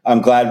 but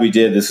I'm glad we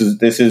did. This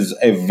is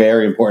a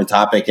very important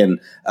topic and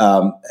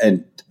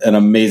an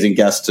amazing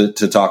guest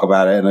to talk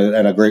about it,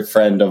 and a great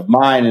friend of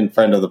mine and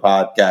friend of the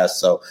podcast.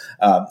 So,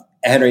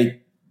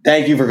 Henry,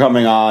 thank you for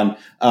coming on.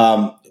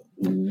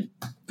 The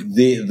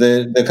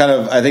kind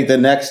of, I think the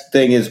next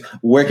thing is,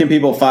 where can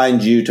people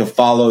find you to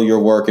follow your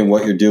work and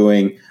what you're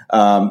doing,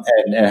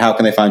 and how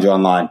can they find you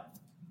online?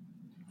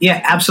 Yeah,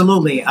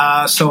 absolutely.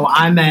 So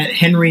I'm at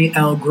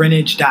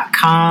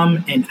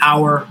henrylgreenidge.com and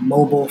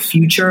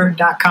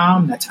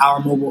ourmobilefuture.com. That's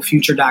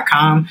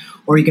ourmobilefuture.com.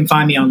 Or you can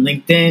find me on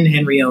LinkedIn,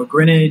 Henry L.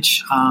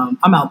 Greenidge.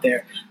 I'm out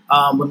there.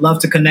 Would love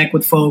to connect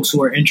with folks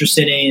who are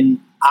interested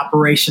in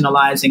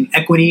operationalizing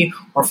equity,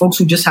 or folks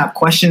who just have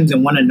questions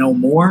and want to know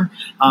more.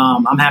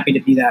 I'm happy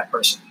to be that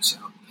person. So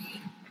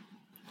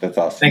that's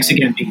awesome. Thanks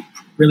again, Pete.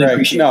 Really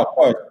appreciate it. No, of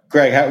course.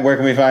 Greg, where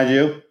can we find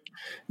you?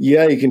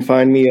 Yeah, you can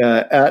find me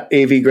at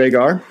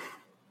avgregar.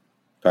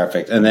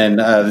 Perfect. And then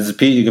this is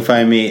Pete. You can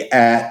find me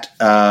at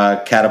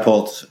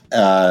Catapult.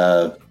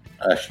 I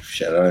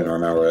don't even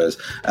remember what it is.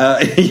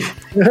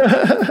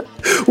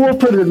 We'll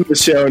put it in the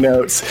show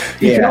notes.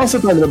 You can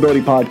also find the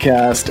Mobility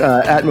Podcast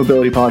at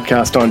Mobility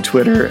Podcast on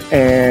Twitter.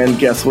 And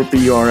guess what the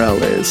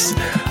URL is?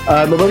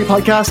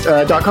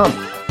 mobilitypodcast.com.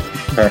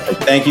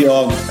 Perfect. Thank you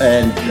all.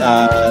 And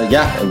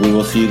we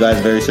will see you guys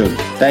very soon.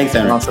 Thanks,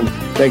 Henry. Awesome.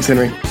 Thanks,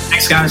 Henry.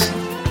 Thanks, guys.